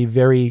tend to be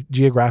very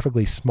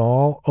geographically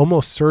small,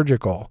 almost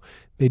surgical.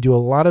 They do a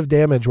lot of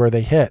damage where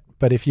they hit,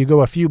 but if you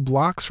go a few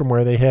blocks from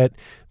where they hit,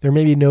 there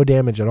may be no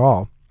damage at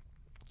all.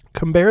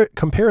 Compare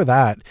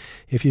that,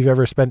 if you've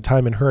ever spent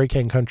time in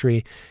hurricane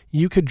country,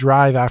 you could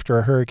drive after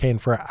a hurricane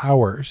for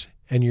hours,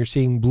 and you're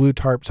seeing blue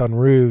tarps on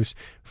roofs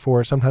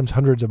for sometimes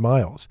hundreds of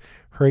miles.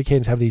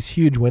 Hurricanes have these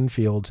huge wind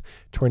fields.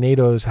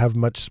 Tornadoes have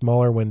much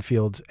smaller wind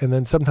fields, and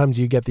then sometimes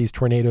you get these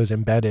tornadoes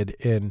embedded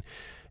in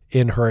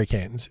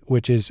hurricanes,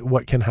 which is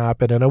what can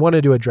happen. And I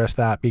wanted to address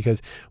that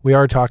because we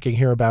are talking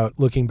here about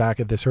looking back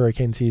at this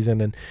hurricane season,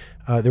 and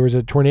there was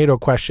a tornado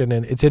question,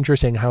 and it's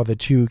interesting how the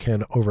two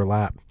can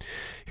overlap.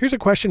 Here's a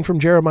question from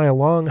Jeremiah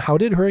Long. How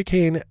did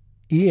Hurricane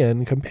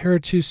Ian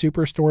compared to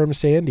Superstorm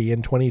Sandy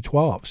in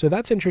 2012. So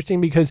that's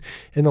interesting because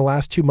in the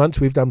last 2 months,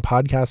 we've done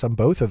podcasts on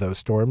both of those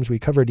storms. We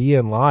covered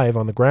Ian live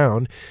on the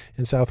ground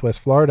in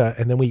Southwest Florida,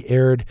 and then we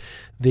aired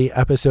the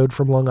episode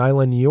from Long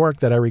Island, New York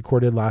that I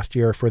recorded last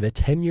year for the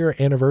 10-year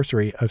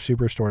anniversary of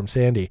Superstorm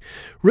Sandy.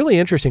 Really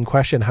interesting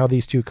question how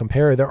these two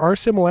compare. There are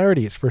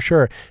similarities for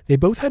sure. They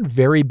both had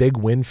very big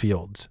wind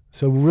fields.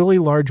 So really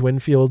large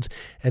wind fields,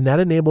 and that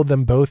enabled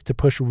them both to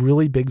push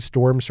really big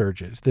storm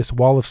surges. This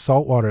wall of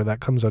salt water that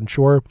comes on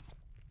shore.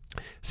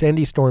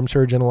 Sandy storm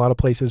surge in a lot of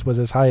places was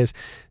as high as,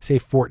 say,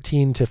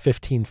 14 to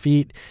 15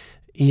 feet.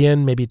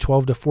 Ian, maybe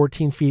 12 to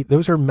 14 feet.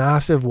 Those are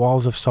massive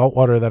walls of salt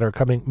water that are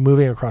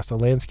moving across the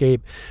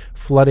landscape,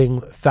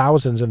 flooding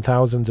thousands and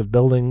thousands of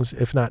buildings,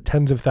 if not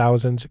tens of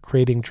thousands,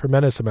 creating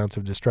tremendous amounts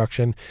of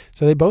destruction.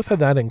 So they both had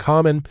that in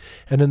common.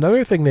 And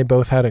another thing they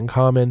both had in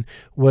common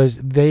was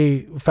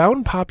they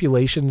found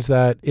populations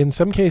that in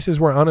some cases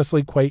were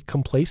honestly quite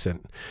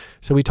complacent.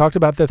 So we talked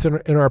about this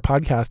in our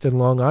podcast in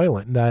Long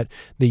Island, that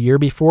the year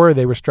before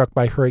they were struck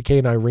by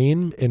Hurricane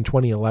Irene in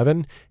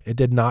 2011. It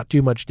did not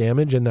do much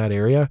damage in that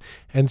area.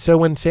 And so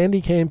when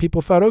Sandy came,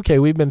 people thought, okay,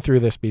 we've been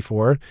through this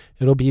before.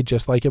 It'll be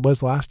just like it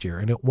was last year.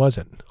 And it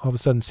wasn't. All of a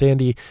sudden,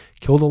 Sandy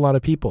killed a lot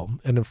of people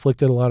and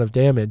inflicted a lot of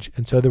damage.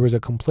 And so there was a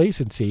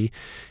complacency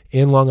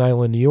in Long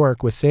Island, New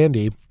York with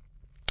Sandy,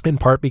 in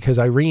part because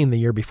Irene the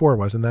year before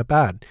wasn't that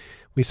bad.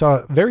 We saw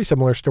a very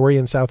similar story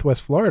in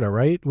Southwest Florida,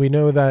 right? We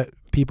know that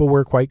people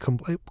were quite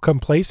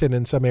complacent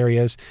in some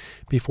areas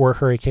before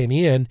Hurricane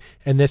Ian,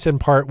 and this in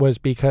part was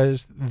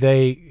because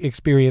they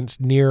experienced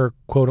near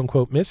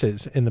quote-unquote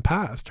misses in the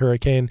past.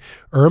 Hurricane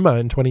Irma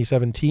in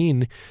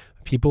 2017,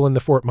 people in the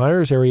Fort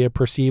Myers area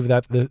perceived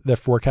that the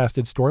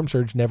forecasted storm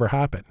surge never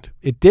happened.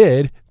 It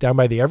did down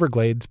by the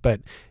Everglades, but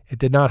it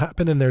did not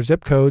happen in their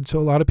zip code, so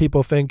a lot of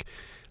people think,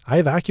 I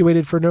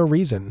evacuated for no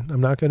reason.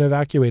 I'm not going to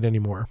evacuate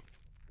anymore.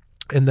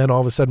 And then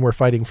all of a sudden we're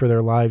fighting for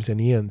their lives in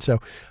Ian. So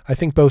I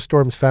think both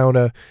storms found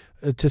a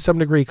to some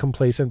degree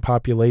complacent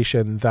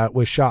population that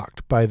was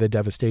shocked by the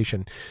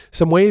devastation.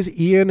 Some ways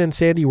Ian and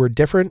Sandy were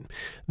different.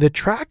 The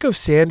track of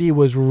Sandy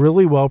was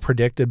really well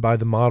predicted by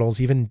the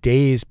models even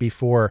days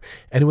before,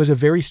 and it was a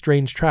very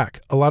strange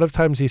track. A lot of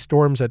times these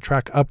storms that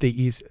track up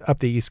the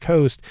east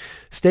coast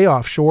stay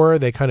offshore.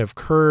 They kind of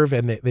curve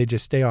and they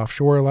just stay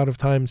offshore a lot of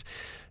times.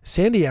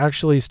 Sandy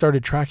actually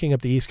started tracking up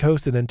the East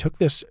Coast and then took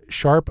this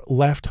sharp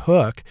left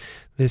hook,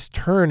 this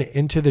turn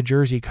into the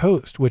Jersey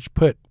coast, which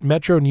put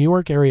Metro New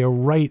York area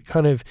right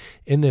kind of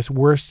in this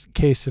worst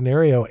case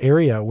scenario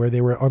area where they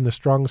were on the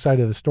strong side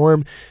of the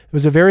storm. It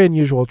was a very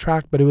unusual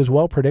track, but it was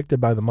well predicted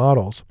by the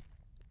models.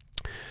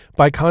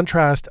 By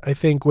contrast, I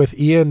think with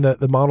Ian,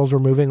 the models were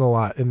moving a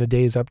lot in the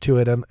days up to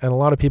it, and a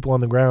lot of people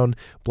on the ground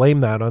blame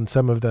that on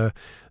some of the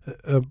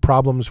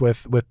problems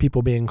with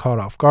people being caught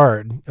off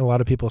guard. A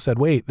lot of people said,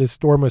 wait, this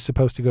storm was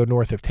supposed to go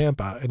north of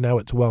Tampa, and now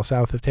it's well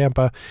south of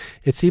Tampa.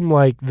 It seemed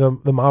like the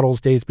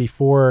models days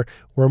before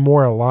were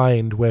more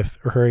aligned with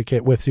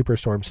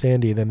Superstorm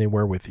Sandy than they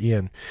were with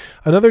Ian.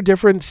 Another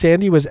difference,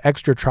 Sandy was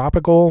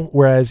extratropical,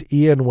 whereas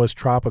Ian was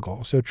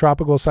tropical. So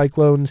tropical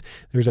cyclones,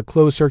 there's a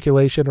closed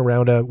circulation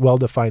around a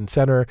well-defined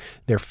center.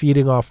 They're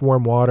feeding off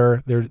warm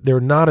water. They're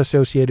not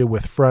associated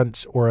with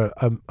fronts or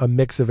a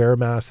mix of air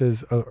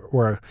masses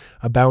or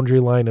a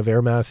boundary line of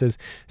air masses.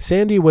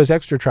 Sandy was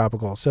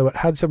extratropical, so it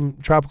had some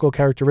tropical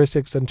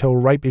characteristics until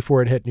right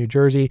before it hit New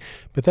Jersey,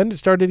 but then it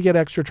started to get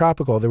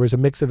extratropical. There was a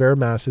mix of air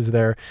masses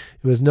there.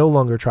 It was no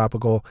longer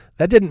tropical.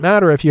 That didn't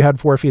matter if you had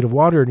 4 feet of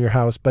water in your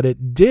house, but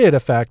it did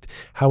affect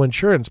how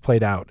insurance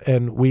played out,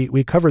 and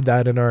we covered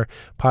that in our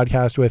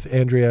podcast with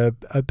Andrea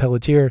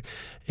Pelletier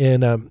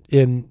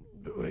in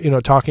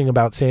talking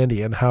about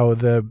Sandy and how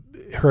the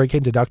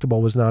hurricane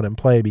deductible was not in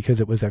play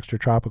because it was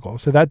extratropical.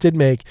 So that did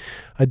make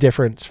a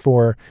difference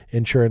for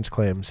insurance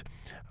claims.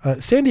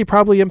 Sandy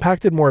probably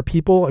impacted more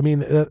people. I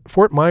mean,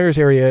 Fort Myers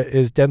area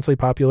is densely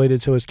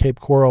populated, so is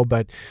Cape Coral,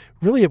 but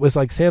really it was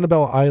like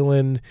Sanibel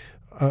Island,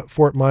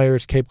 Fort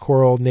Myers, Cape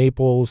Coral,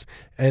 Naples,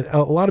 and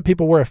a lot of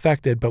people were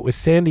affected. But with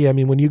Sandy, I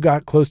mean, when you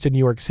got close to New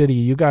York City,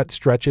 you got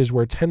stretches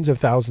where tens of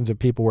thousands of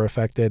people were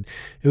affected.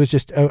 It was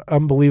just an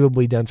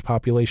unbelievably dense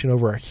population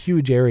over a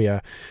huge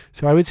area.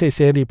 So I would say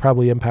Sandy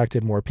probably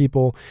impacted more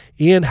people.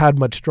 Ian had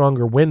much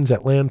stronger winds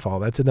at landfall.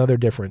 That's another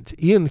difference.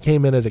 Ian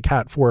came in as a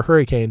Cat 4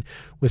 hurricane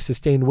with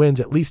sustained winds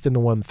at least in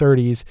the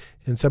 130s,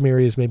 in some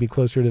areas maybe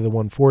closer to the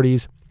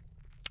 140s.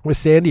 With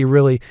Sandy,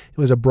 really, it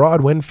was a broad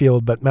wind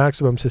field, but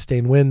maximum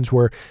sustained winds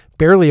were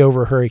barely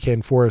over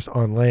hurricane force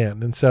on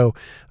land. And so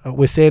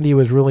with Sandy, it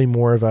was really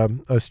more of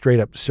a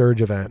straight-up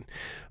surge event.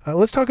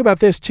 Let's talk about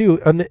this, too.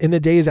 In the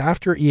days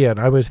after Ian,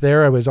 I was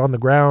there. I was on the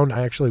ground.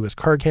 I actually was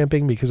car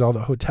camping because all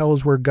the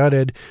hotels were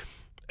gutted.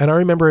 And I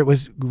remember it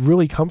was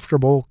really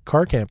comfortable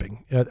car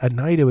camping. At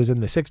night, it was in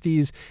the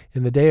 60s.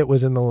 In the day, it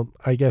was in the,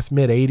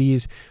 mid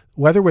 80s.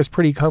 Weather was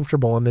pretty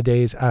comfortable in the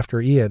days after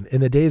Ian. In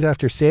the days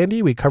after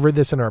Sandy, we covered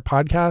this in our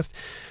podcast.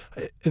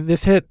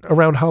 This hit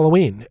around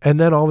Halloween. And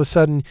then all of a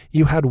sudden,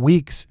 you had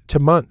weeks to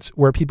months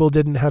where people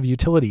didn't have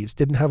utilities,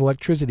 didn't have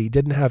electricity,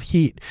 didn't have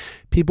heat.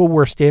 People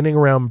were standing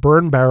around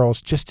burn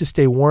barrels just to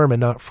stay warm and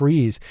not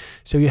freeze.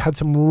 So you had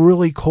some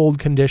really cold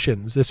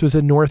conditions. This was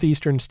in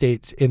northeastern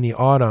states in the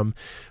autumn.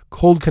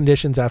 Cold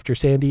conditions after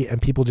Sandy,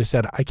 and people just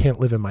said, I can't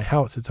live in my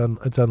house. It's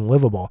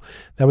unlivable.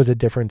 That was a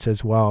difference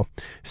as well.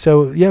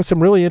 So yeah,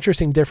 some really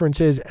interesting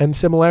differences and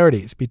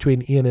similarities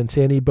between Ian and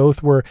Sandy.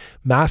 Both were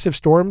massive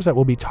storms that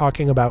we'll be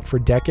talking about for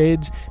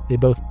decades. They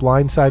both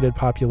blindsided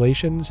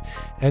populations,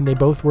 and they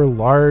both were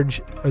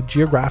large,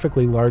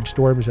 geographically large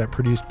storms that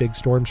produced big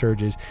storm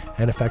surges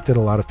and affected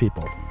a lot of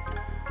people.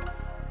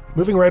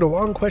 Moving right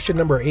along, question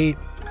number 8.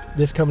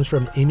 This comes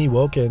from Amy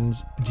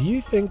Wilkins. Do you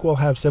think we'll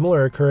have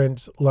similar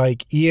occurrence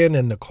like Ian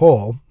and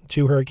Nicole,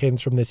 two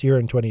hurricanes from this year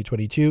in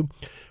 2022,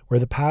 where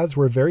the paths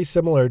were very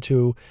similar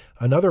to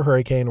another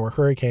hurricane or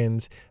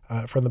hurricanes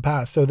from the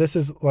past? So this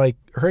is like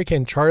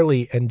Hurricane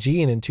Charlie and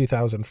Jeanne in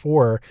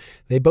 2004.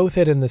 They both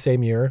hit in the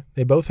same year.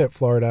 They both hit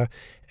Florida,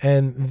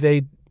 and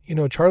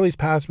Charlie's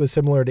path was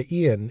similar to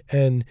Ian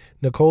and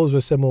Nicole's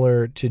was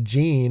similar to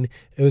Jeanne.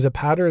 It was a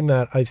pattern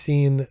that I've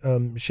seen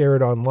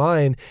shared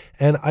online.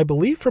 And I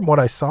believe from what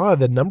I saw,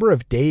 the number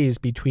of days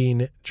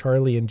between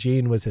Charlie and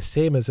Jeanne was the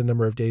same as the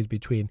number of days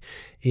between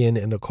Ian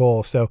and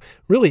Nicole. So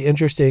really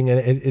interesting. And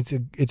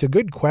it's a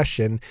good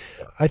question.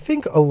 I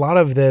think a lot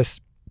of this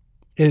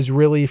is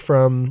really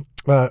from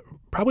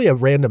probably a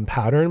random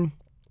pattern.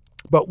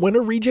 But when a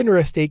region or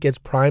a state gets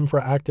primed for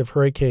active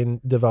hurricane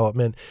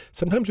development,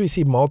 sometimes we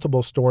see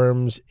multiple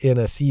storms in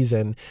a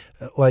season.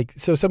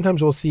 So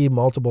sometimes we'll see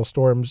multiple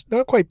storms,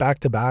 not quite back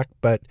to back,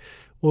 but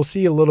we'll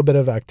see a little bit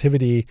of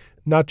activity,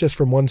 not just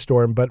from one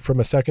storm, but from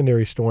a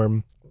secondary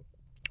storm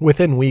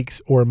within weeks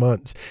or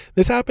months.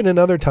 This happened in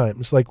other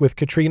times, like with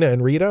Katrina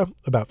and Rita,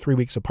 about 3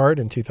 weeks apart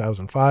in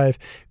 2005,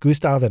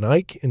 Gustav and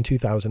Ike in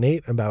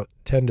 2008, about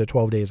 10 to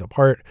 12 days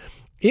apart.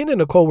 Ian and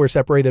Nicole were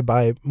separated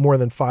by more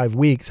than 5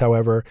 weeks,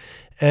 however,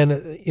 and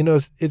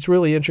it's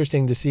really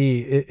interesting to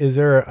see, is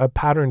there a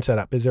pattern set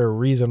up? Is there a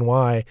reason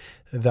why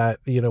that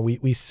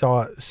we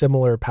saw a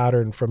similar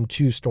pattern from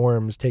two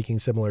storms taking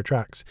similar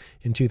tracks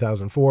in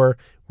 2004?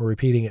 We're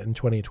repeating it in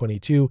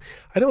 2022.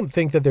 I don't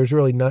think that there's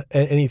really not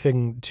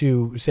anything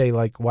to say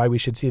like why we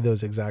should see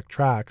those exact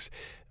tracks.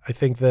 I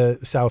think the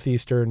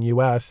southeastern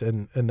U.S.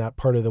 and that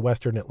part of the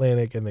Western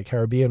Atlantic and the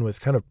Caribbean was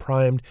kind of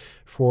primed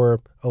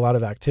for a lot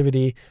of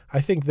activity. I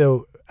think,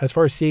 though, as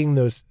far as seeing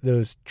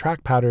those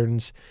track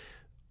patterns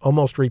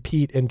almost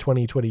repeat in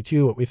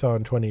 2022, what we saw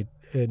in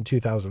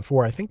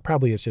 2004, I think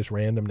probably it's just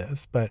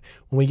randomness. But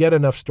when we get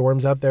enough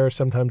storms out there,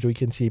 sometimes we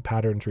can see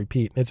patterns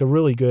repeat. And it's a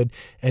really good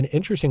and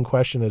interesting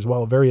question as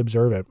well, very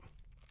observant.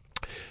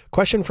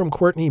 Question from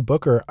Courtney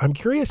Booker. I'm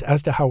curious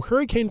as to how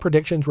hurricane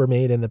predictions were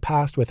made in the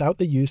past without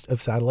the use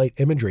of satellite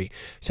imagery.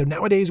 So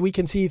nowadays we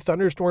can see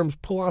thunderstorms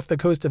pull off the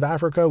coast of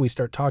Africa. We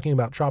start talking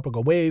about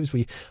tropical waves.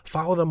 We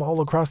follow them all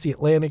across the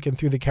Atlantic and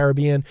through the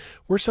Caribbean.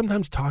 We're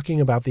sometimes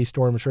talking about these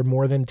storms for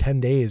more than 10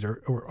 days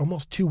or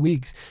almost 2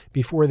 weeks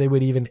before they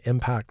would even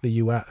impact the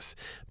U.S.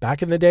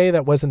 Back in the day,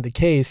 that wasn't the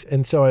case.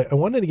 And so I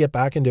wanted to get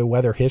back into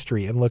weather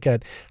history and look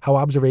at how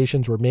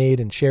observations were made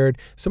and shared.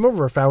 Some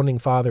of our founding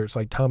fathers,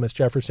 like Thomas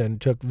Jefferson,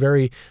 took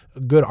very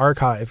good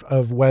archive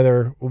of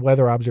weather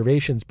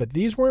observations, but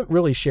these weren't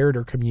really shared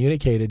or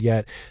communicated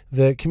yet.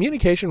 The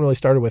communication really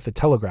started with the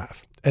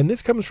telegraph. And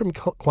this comes from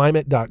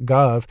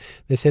climate.gov,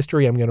 this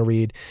history I'm going to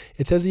read.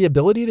 It says the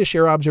ability to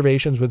share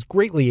observations was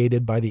greatly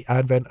aided by the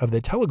advent of the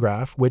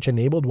telegraph, which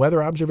enabled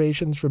weather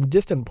observations from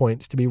distant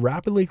points to be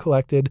rapidly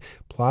collected,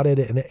 plotted,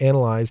 and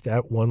analyzed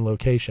at one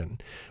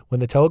location. When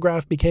the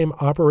telegraph became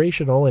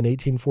operational in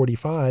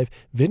 1845,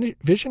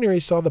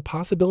 visionaries saw the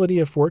possibility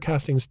of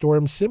forecasting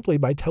storms simply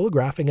by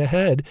telegraphing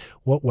ahead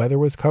what weather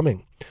was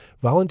coming.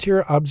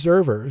 Volunteer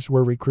observers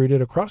were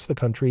recruited across the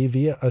country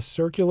via a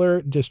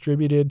circular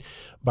distributed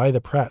by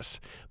the press.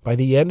 By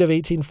the end of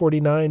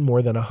 1849,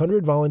 more than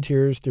 100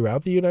 volunteers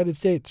throughout the United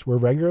States were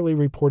regularly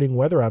reporting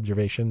weather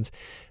observations,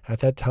 at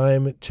that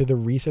time to the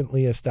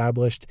recently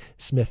established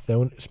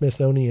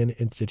Smithsonian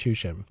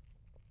Institution.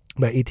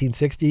 By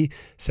 1860,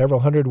 several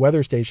hundred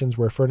weather stations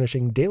were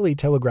furnishing daily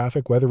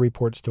telegraphic weather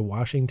reports to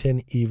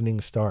Washington Evening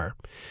Star.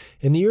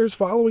 In the years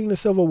following the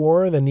Civil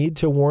War, the need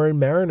to warn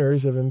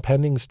mariners of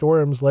impending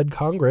storms led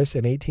Congress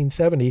in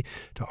 1870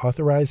 to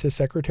authorize the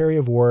Secretary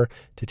of War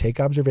to take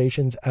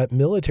observations at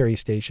military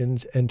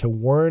stations and to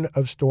warn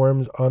of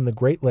storms on the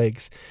Great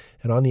Lakes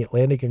and on the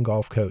Atlantic and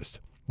Gulf Coast.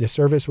 This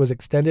service was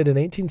extended in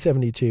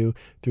 1872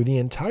 through the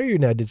entire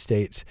United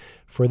States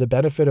for the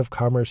benefit of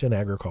commerce and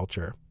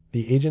agriculture.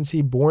 The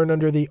agency, born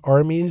under the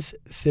Army's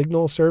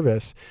Signal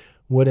Service,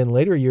 would in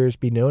later years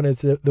be known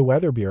as the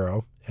Weather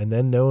Bureau, and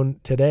then known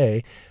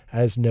today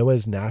as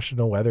NOAA's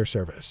National Weather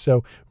Service.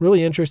 So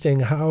really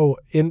interesting how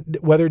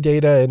weather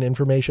data and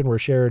information were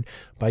shared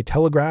by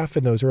telegraph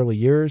in those early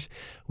years.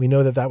 We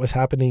know that was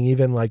happening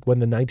even like when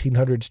the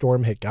 1900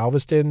 storm hit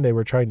Galveston. They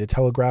were trying to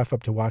telegraph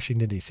up to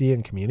Washington, D.C.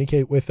 and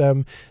communicate with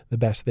them the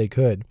best they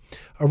could.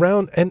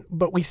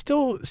 But we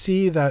still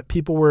see that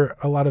people were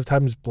a lot of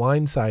times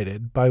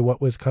blindsided by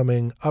what was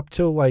coming up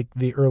till like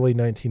the early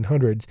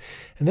 1900s.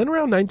 And then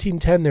around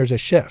 1910, there's a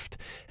shift,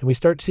 and we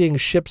start seeing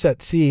ships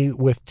at sea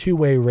with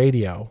two-way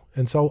radio.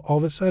 And so all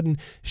of a sudden,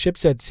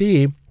 ships at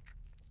sea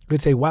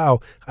would say, wow,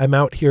 I'm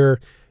out here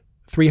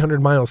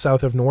 300 miles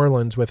south of New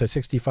Orleans with a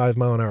 65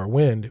 mile an hour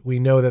wind, we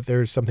know that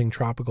there's something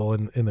tropical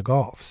in the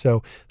Gulf.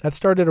 So that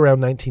started around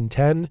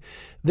 1910.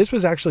 This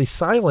was actually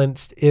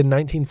silenced in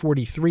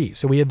 1943.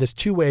 So we had this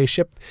two-way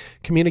ship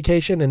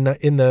communication. And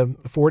in the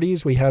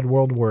 40s, we had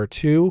World War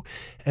II.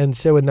 And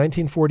so in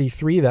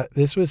 1943,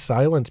 this was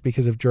silenced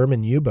because of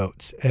German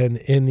U-boats. And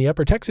in the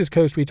upper Texas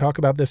coast, we talk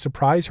about the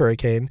surprise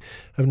hurricane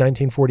of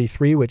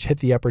 1943, which hit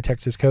the upper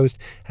Texas coast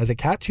as a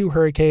Cat 2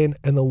 hurricane,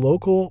 and the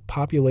local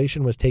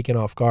population was taken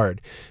off guard.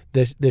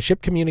 The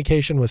ship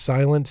communication was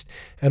silenced.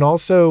 And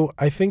also,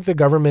 I think the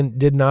government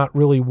did not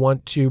really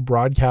want to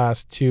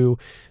broadcast to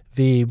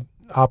the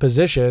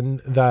opposition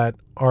that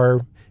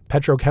our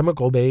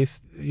petrochemical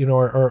base,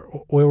 our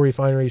oil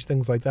refineries,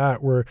 things like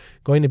that, were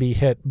going to be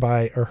hit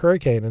by a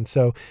hurricane. And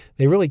so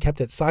they really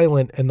kept it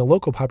silent, and the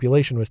local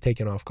population was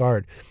taken off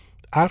guard.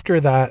 After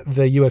that,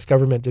 the U.S.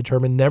 government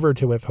determined never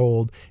to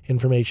withhold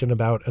information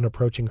about an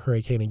approaching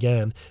hurricane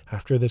again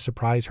after the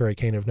surprise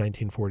hurricane of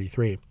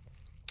 1943.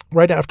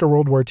 Right after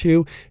World War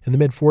II, in the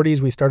mid-40s,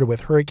 we started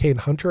with Hurricane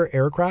Hunter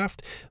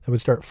aircraft that would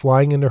start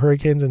flying into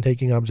hurricanes and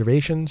taking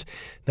observations.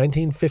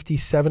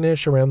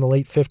 1957-ish, around the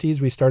late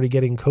 50s, we started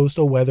getting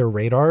coastal weather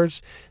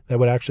radars that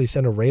would actually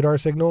send a radar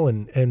signal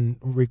and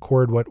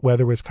record what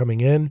weather was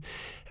coming in.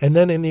 And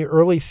then in the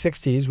early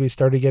 60s, we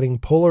started getting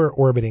polar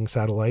orbiting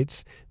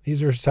satellites.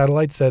 These are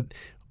satellites that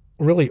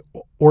really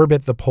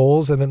orbit the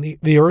poles, and then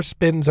the Earth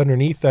spins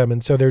underneath them.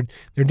 And so they're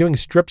doing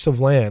strips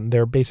of land.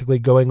 They're basically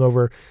going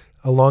over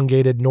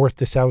elongated north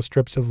to south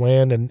strips of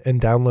land and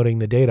downloading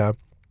the data.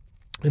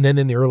 And then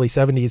in the early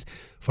 70s,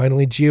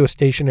 finally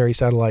geostationary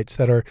satellites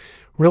that are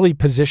really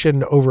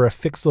positioned over a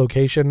fixed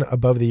location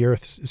above the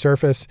Earth's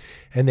surface,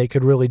 and they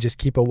could really just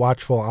keep a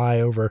watchful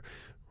eye over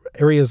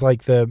areas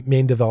like the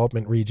main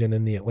development region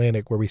in the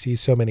Atlantic where we see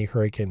so many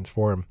hurricanes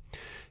form.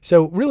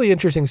 So really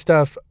interesting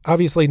stuff.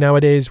 Obviously,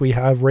 nowadays we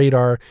have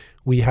radar,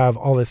 we have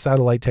all this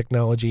satellite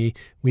technology,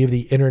 we have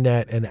the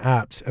internet and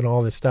apps and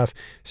all this stuff.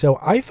 So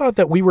I thought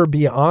that we were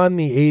beyond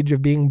the age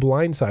of being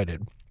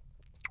blindsided.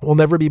 We'll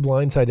never be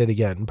blindsided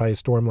again by a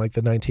storm like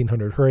the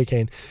 1900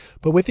 hurricane.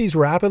 But with these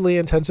rapidly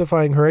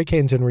intensifying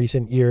hurricanes in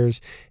recent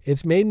years,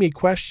 it's made me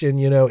question,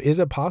 is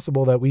it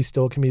possible that we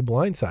still can be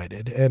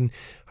blindsided? And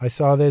I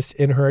saw this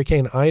in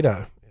Hurricane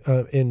Ida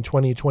in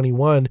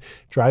 2021,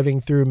 driving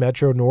through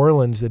Metro New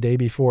Orleans the day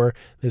before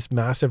this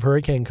massive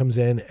hurricane comes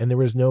in, and there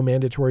was no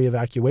mandatory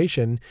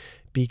evacuation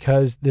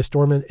because the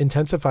storm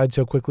intensified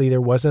so quickly. There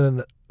was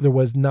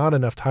not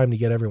enough time to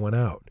get everyone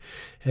out.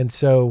 And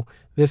so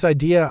this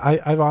idea,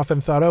 I've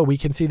often thought, we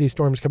can see these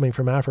storms coming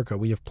from Africa.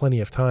 We have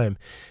plenty of time.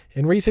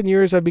 In recent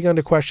years, I've begun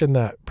to question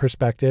that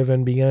perspective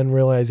and began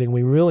realizing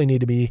we really need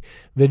to be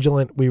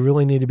vigilant. We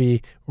really need to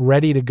be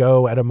ready to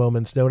go at a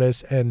moment's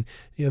notice. And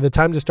the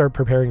time to start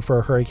preparing for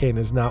a hurricane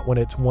is not when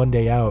it's one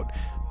day out,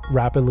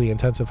 rapidly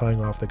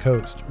intensifying off the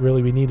coast.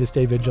 Really, we need to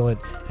stay vigilant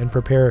and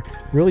prepare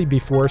really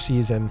before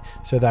season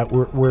so that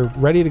we're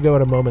ready to go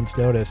at a moment's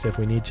notice if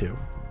we need to.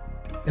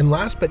 And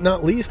last but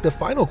not least, the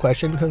final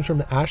question comes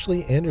from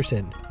Ashley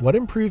Anderson. What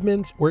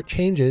improvements or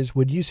changes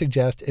would you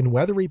suggest in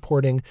weather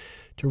reporting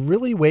to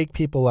really wake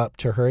people up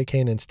to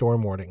hurricane and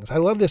storm warnings? I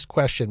love this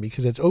question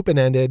because it's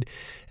open-ended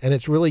and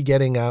it's really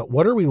getting at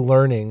what are we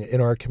learning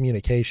in our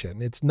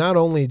communication? It's not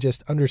only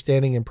just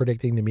understanding and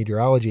predicting the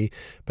meteorology,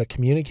 but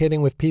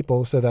communicating with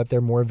people so that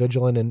they're more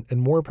vigilant and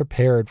more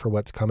prepared for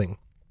what's coming.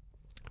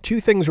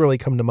 Two things really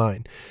come to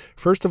mind.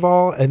 First of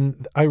all,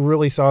 and I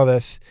really saw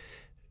this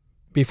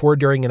before,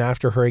 during, and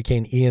after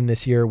Hurricane Ian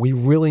this year, we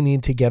really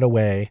need to get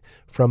away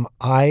from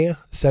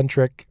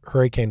eye-centric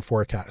hurricane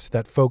forecasts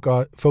that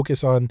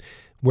focus on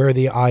where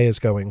the eye is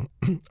going.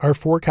 Our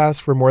forecasts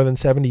for more than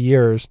 70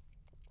 years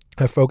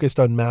have focused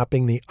on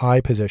mapping the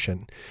eye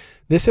position.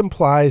 This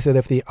implies that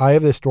if the eye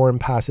of the storm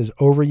passes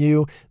over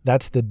you,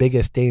 that's the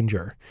biggest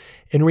danger.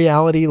 In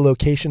reality,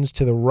 locations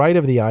to the right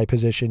of the eye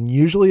position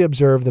usually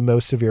observe the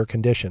most severe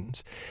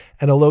conditions,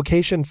 and a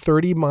location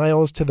 30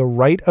 miles to the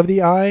right of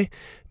the eye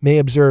may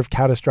observe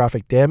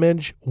catastrophic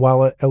damage,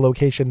 while a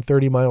location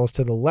 30 miles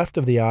to the left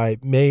of the eye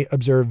may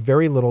observe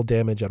very little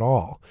damage at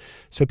all.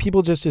 So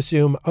people just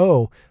assume,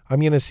 I'm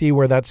going to see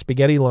where that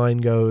spaghetti line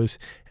goes,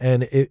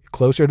 and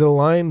closer to the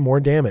line, more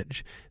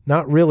damage.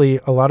 Not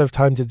really. A lot of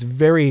times it's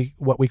very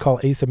what we call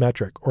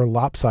asymmetric or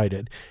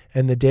lopsided,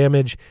 and the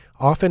damage,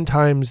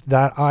 oftentimes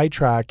that eye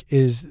track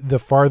is the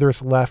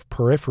farthest left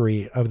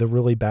periphery of the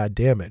really bad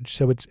damage.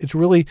 So it's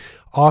really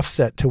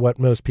offset to what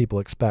most people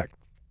expect.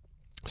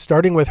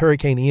 Starting with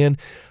Hurricane Ian,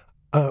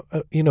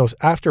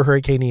 after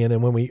Hurricane Ian,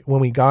 and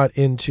when we got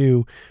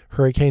into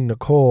Hurricane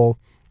Nicole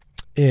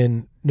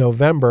in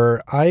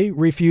November, I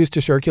refused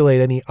to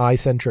circulate any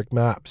eye-centric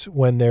maps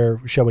when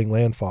they're showing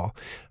landfall.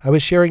 I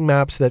was sharing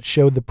maps that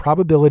showed the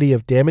probability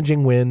of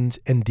damaging winds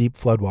and deep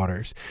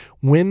floodwaters.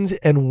 Winds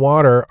and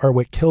water are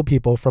what kill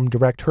people from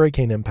direct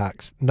hurricane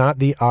impacts, not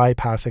the eye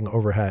passing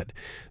overhead.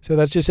 So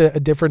that's just a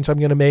difference I'm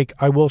going to make.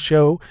 I will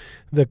show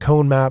the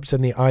cone maps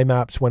and the eye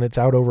maps when it's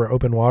out over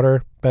open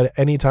water, but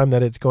anytime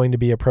that it's going to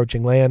be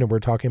approaching land and we're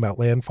talking about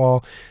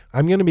landfall,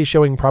 I'm going to be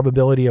showing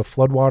probability of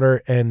floodwater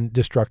and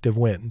destructive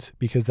winds,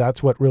 because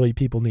that's what really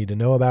people need to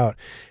know about.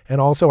 And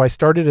also I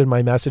started in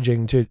my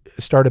messaging to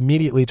start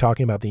immediately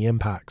talking about the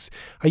impacts.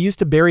 I used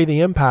to bury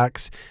the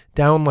impacts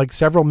down like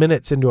several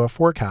minutes into a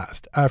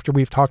forecast after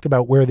we've talked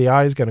about where the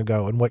eye is going to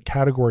go and what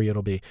category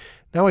it'll be.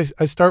 Now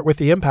I start with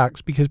the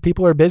impacts because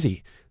people are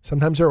busy.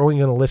 Sometimes they're only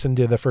going to listen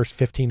to the first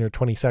 15 or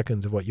 20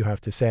 seconds of what you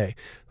have to say.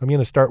 I'm going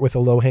to start with a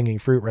low-hanging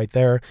fruit right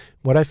there,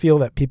 what I feel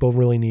that people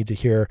really need to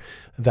hear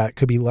that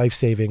could be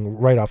life-saving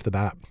right off the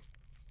bat.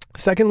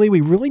 Secondly,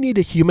 we really need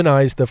to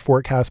humanize the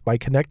forecast by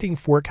connecting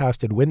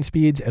forecasted wind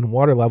speeds and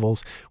water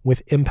levels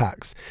with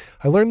impacts.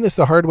 I learned this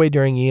the hard way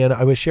during Ian.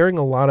 I was sharing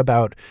a lot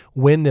about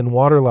wind and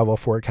water level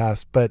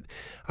forecasts, but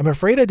I'm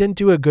afraid I didn't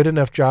do a good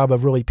enough job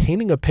of really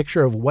painting a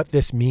picture of what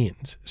this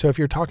means. So if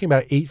you're talking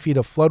about 8 feet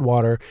of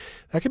floodwater,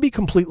 that could be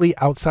completely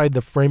outside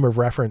the frame of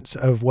reference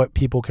of what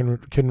people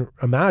can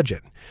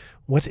imagine.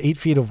 What's 8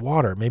 feet of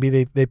water? Maybe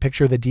they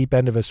picture the deep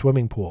end of a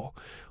swimming pool.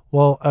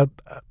 Well, a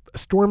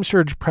storm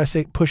surge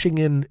pushing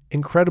in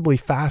incredibly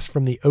fast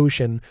from the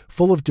ocean,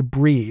 full of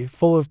debris,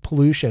 full of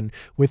pollution,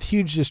 with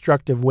huge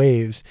destructive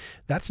waves.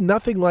 That's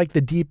nothing like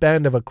the deep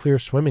end of a clear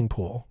swimming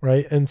pool,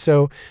 right? And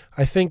so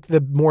I think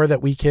the more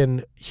that we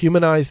can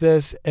humanize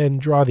this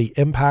and draw the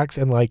impacts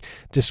and like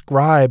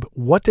describe,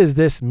 what does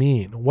this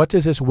mean? What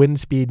does this wind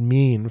speed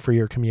mean for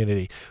your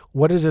community?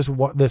 What does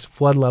this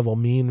flood level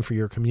mean for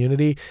your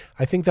community?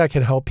 I think that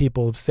can help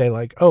people say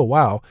like, oh,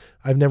 wow,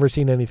 I've never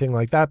seen anything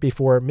like that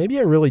before. Maybe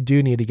I really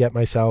do need to get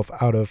myself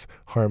out of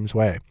harm's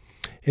way.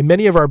 In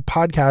many of our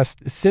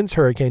podcasts since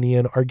Hurricane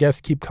Ian, our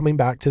guests keep coming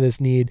back to this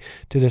need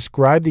to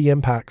describe the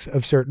impacts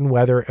of certain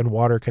weather and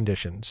water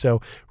conditions. So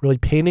really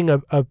painting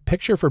a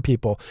picture for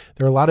people.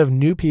 There are a lot of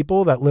new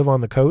people that live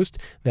on the coast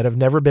that have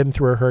never been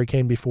through a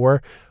hurricane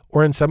before.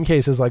 Or in some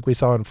cases, like we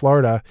saw in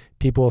Florida,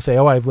 people will say,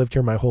 oh, I've lived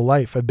here my whole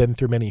life. I've been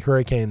through many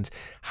hurricanes.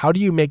 How do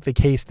you make the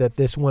case that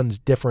this one's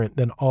different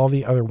than all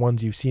the other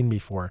ones you've seen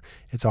before?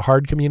 It's a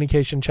hard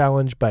communication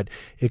challenge, but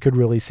it could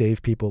really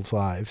save people's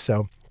lives.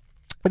 So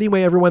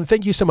anyway, everyone,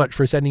 thank you so much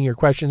for sending your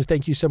questions.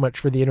 Thank you so much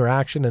for the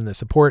interaction and the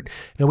support.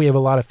 I know we have a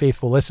lot of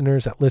faithful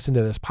listeners that listen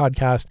to this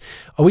podcast.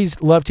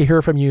 Always love to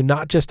hear from you,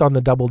 not just on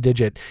the double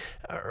digit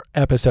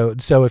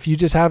episode. So if you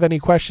just have any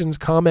questions,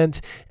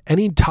 comments,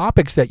 any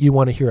topics that you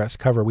want to hear us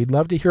cover, we'd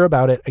love to hear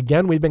about it.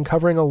 Again, we've been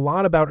covering a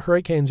lot about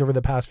hurricanes over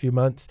the past few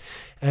months,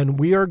 and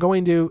we are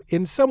going to,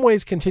 in some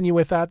ways, continue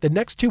with that. The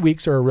next 2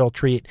 weeks are a real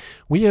treat.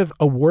 We have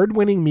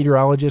award-winning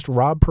meteorologist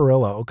Rob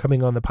Perillo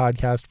coming on the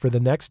podcast for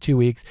the next 2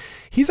 weeks.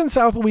 He's in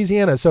South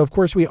Louisiana, so of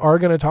course we are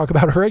going to talk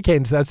about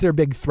hurricanes. That's their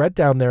big threat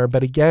down there.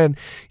 But again,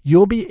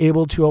 you'll be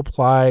able to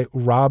apply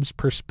Rob's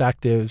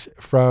perspectives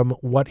from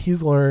what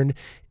he's learned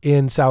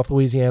in South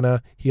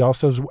Louisiana. He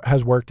also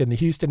has worked in the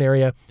Houston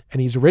area,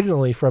 and he's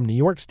originally from New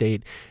York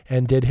State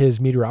and did his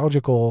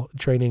meteorological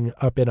training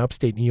up in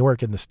upstate New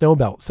York in the snow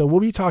belt. So we'll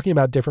be talking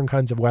about different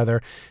kinds of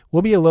weather.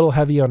 We'll be a little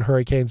heavy on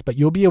hurricanes, but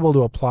you'll be able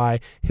to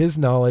apply his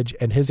knowledge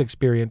and his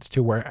experience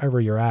to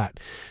wherever you're at.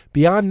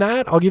 Beyond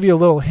that, I'll give you a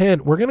little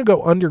hint. We're going to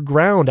go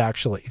underground,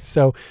 actually.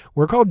 So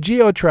we're called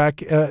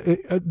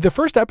GeoTrek. The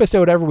first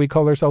episode ever, we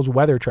called ourselves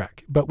Weather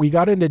Trek, but we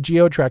got into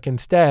GeoTrek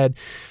instead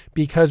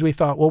because we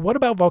thought, well, what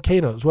about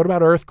volcanoes? What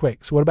about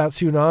earthquakes? What about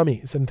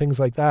tsunamis and things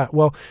like that?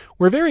 Well,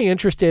 we're very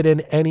interested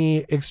in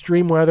any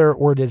extreme weather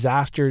or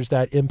disasters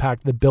that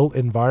impact the built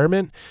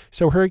environment.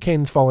 So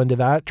hurricanes fall into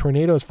that,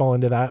 tornadoes fall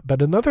into that.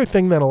 But another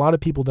thing that a lot of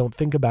people don't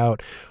think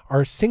about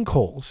are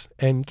sinkholes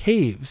and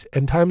caves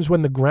and times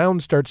when the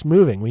ground starts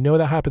moving. We know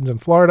that happens in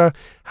Florida,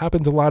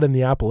 happens a lot in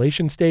the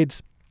Appalachian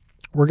states.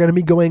 We're going to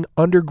be going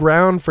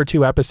underground for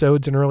 2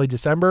 episodes in early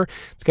December.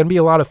 It's going to be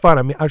a lot of fun.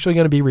 I'm actually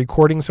going to be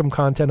recording some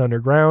content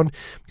underground.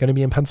 I'm going to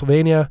be in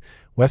Pennsylvania,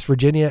 West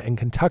Virginia, and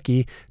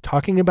Kentucky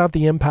talking about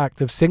the impact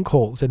of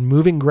sinkholes and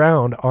moving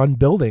ground on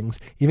buildings,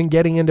 even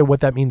getting into what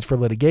that means for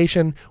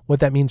litigation, what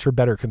that means for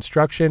better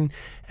construction.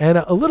 And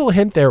a little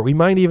hint there, we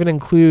might even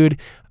include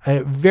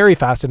a very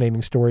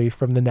fascinating story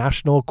from the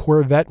National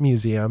Corvette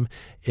Museum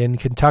in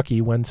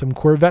Kentucky when some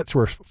Corvettes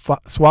were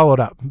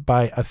swallowed up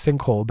by a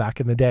sinkhole back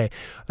in the day.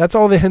 That's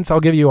all the hints I'll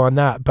give you on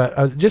that,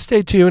 but just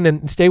stay tuned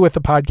and stay with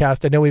the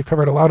podcast. I know we've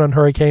covered a lot on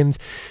hurricanes.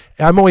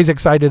 I'm always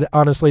excited,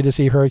 honestly, to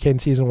see hurricane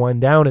season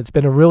wind down. It's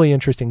been a really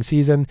interesting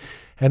season.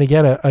 And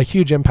again, a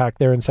huge impact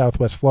there in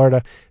Southwest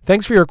Florida.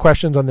 Thanks for your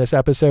questions on this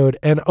episode,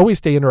 and always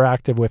stay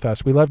interactive with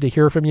us. We love to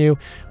hear from you.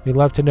 We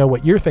love to know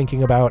what you're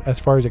thinking about as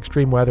far as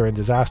extreme weather and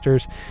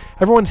disasters.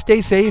 Everyone, stay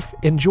safe.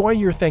 Enjoy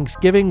your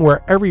Thanksgiving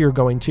wherever you're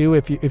going to.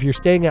 If you're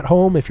staying at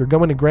home, if you're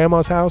going to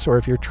grandma's house, or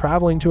if you're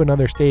traveling to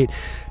another state,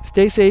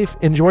 stay safe.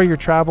 Enjoy your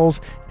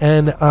travels.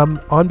 And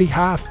on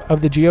behalf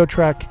of the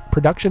GeoTrek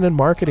production and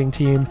marketing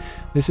team,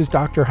 this is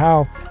Dr.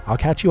 Hal. I'll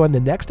catch you on the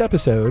next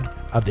episode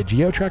of the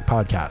GeoTrek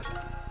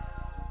podcast.